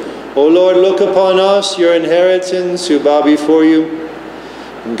Lord. O Lord, look upon us, your inheritance, who bow before you,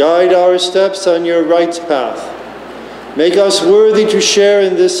 and guide our steps on your right path. Make us worthy to share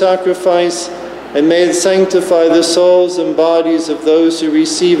in this sacrifice, and may it sanctify the souls and bodies of those who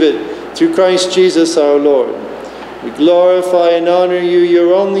receive it, through Christ Jesus our Lord. We glorify and honor you,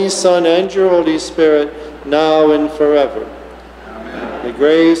 your only Son, and your Holy Spirit, now and forever. Amen. The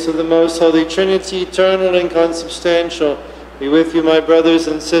grace of the most holy Trinity, eternal and consubstantial, be with you, my brothers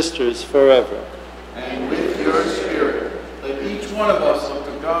and sisters, forever. And with your spirit. Let each one of us look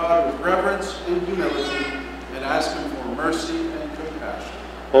to God with reverence and humility, and ask him for mercy and compassion.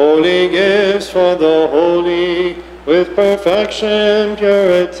 Holy gifts for the holy, with perfection,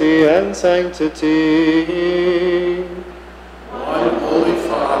 purity, and sanctity. One Holy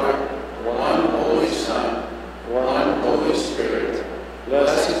Father, one Holy Son, one Holy Spirit.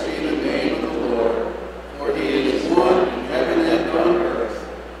 Blessed be the name of the Lord, for he is one in heaven and on earth.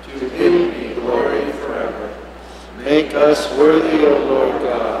 To him be glory forever. Make us worthy, O Lord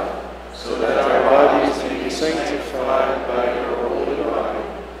God, so that our bodies may be sanctified by your holy body,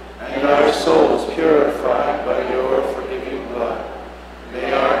 and our souls purified by your forgiving blood.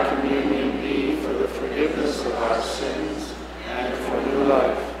 May our communion be for the forgiveness of our sins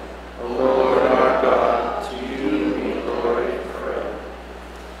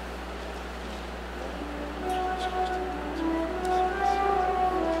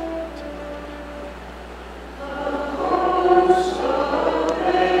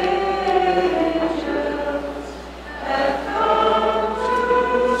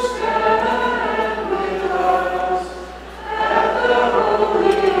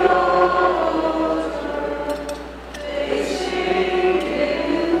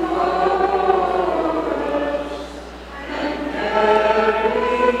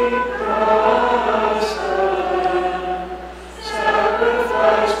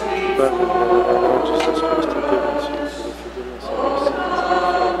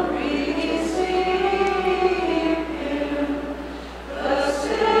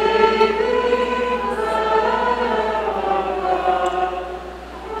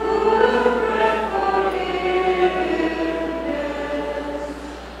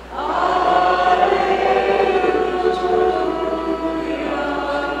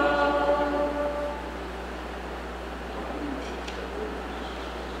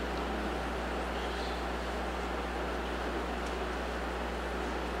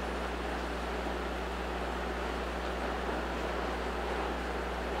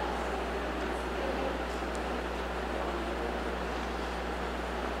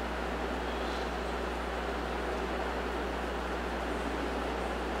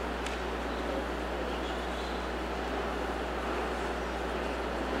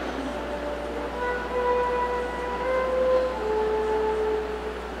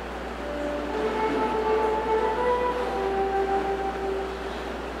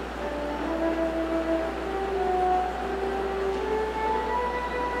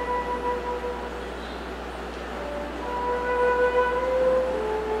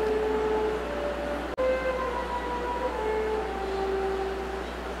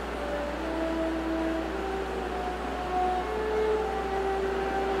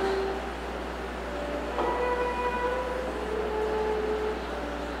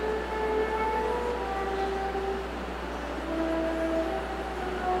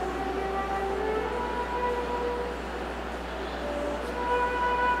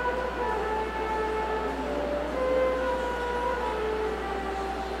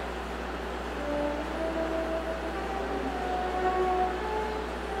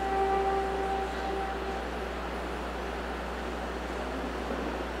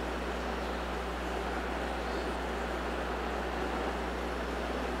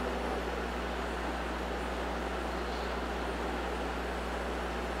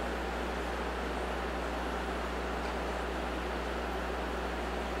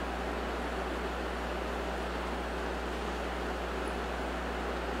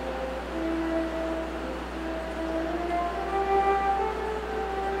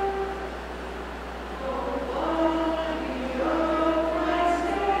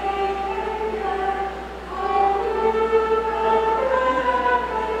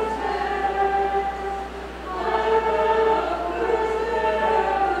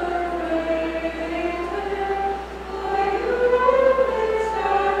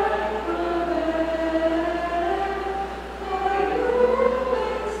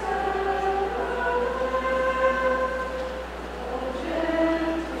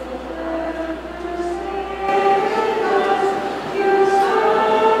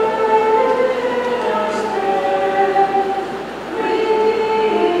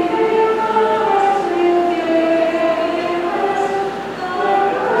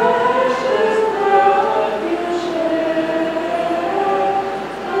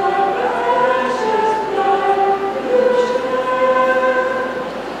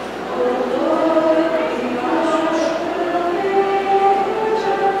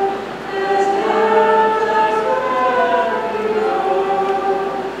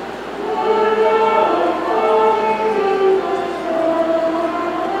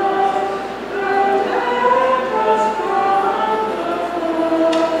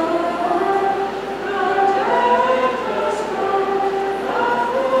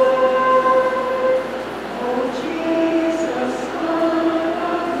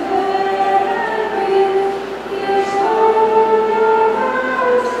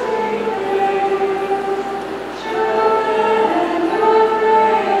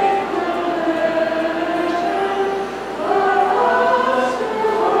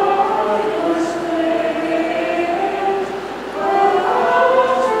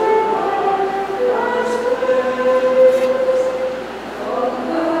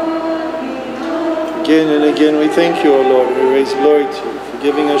Again and again we thank you, O Lord. We raise glory to you for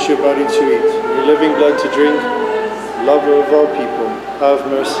giving us your body to eat, your living blood to drink. Lover of all people, have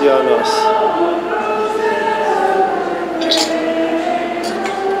mercy on us.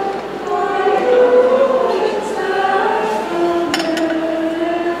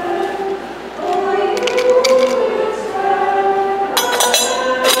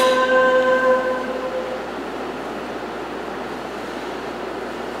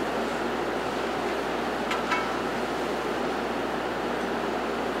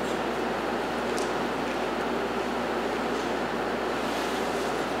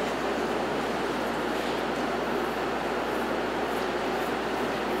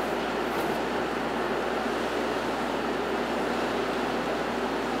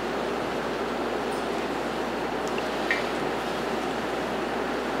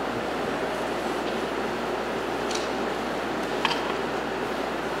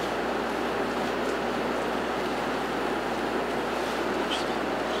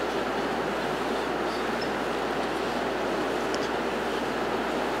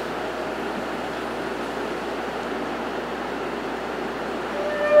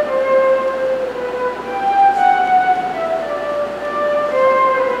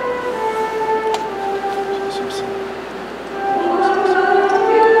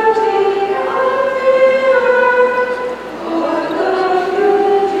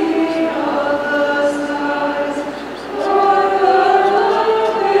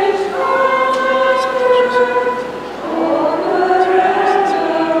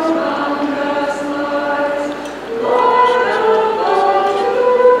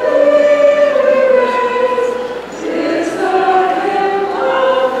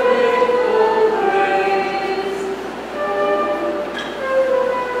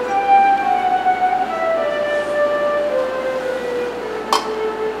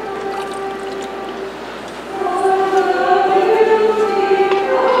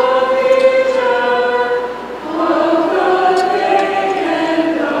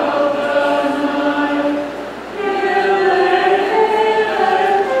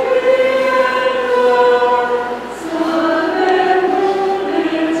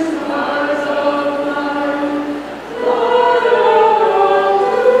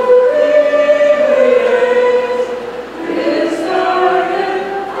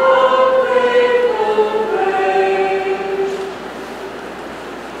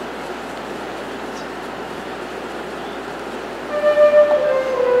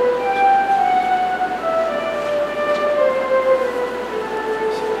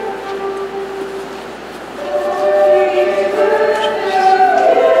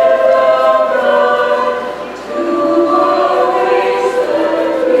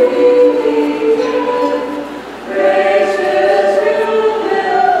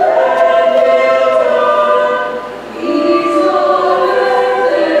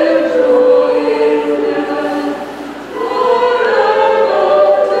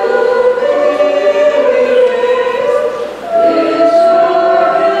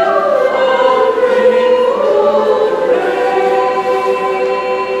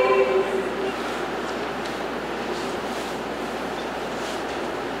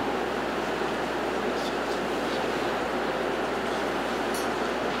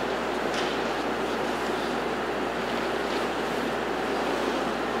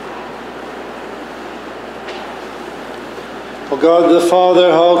 O God the Father,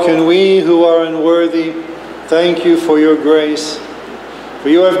 how can we who are unworthy thank you for your grace? For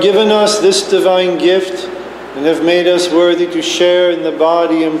you have given us this divine gift and have made us worthy to share in the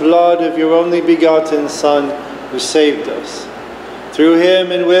body and blood of your only begotten Son, who saved us. Through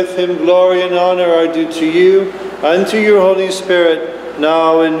him and with him, glory and honor are due to you and to your Holy Spirit,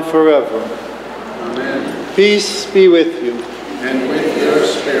 now and forever. Amen. Peace be with you. And with your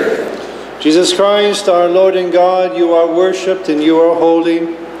spirit. Jesus Christ, our Lord and God, you are worshipped and you are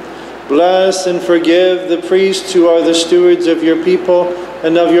holy. Bless and forgive the priests who are the stewards of your people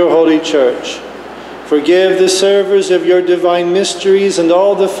and of your holy church. Forgive the servers of your divine mysteries and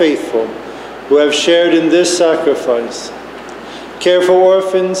all the faithful who have shared in this sacrifice. Care for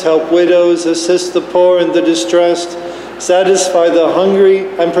orphans, help widows, assist the poor and the distressed, satisfy the hungry,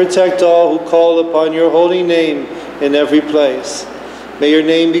 and protect all who call upon your holy name in every place. May your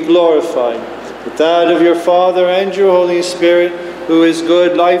name be glorified, with that of your Father and your Holy Spirit, who is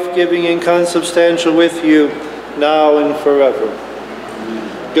good, life-giving, and consubstantial with you, now and forever.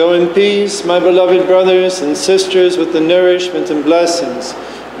 Go in peace, my beloved brothers and sisters, with the nourishment and blessings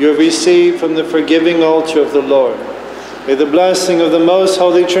you have received from the forgiving altar of the Lord. May the blessing of the Most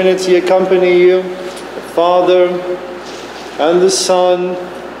Holy Trinity accompany you, the Father, and the Son,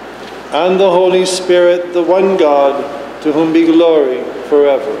 and the Holy Spirit, the one God, to whom be glory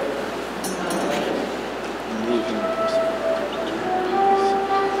forever.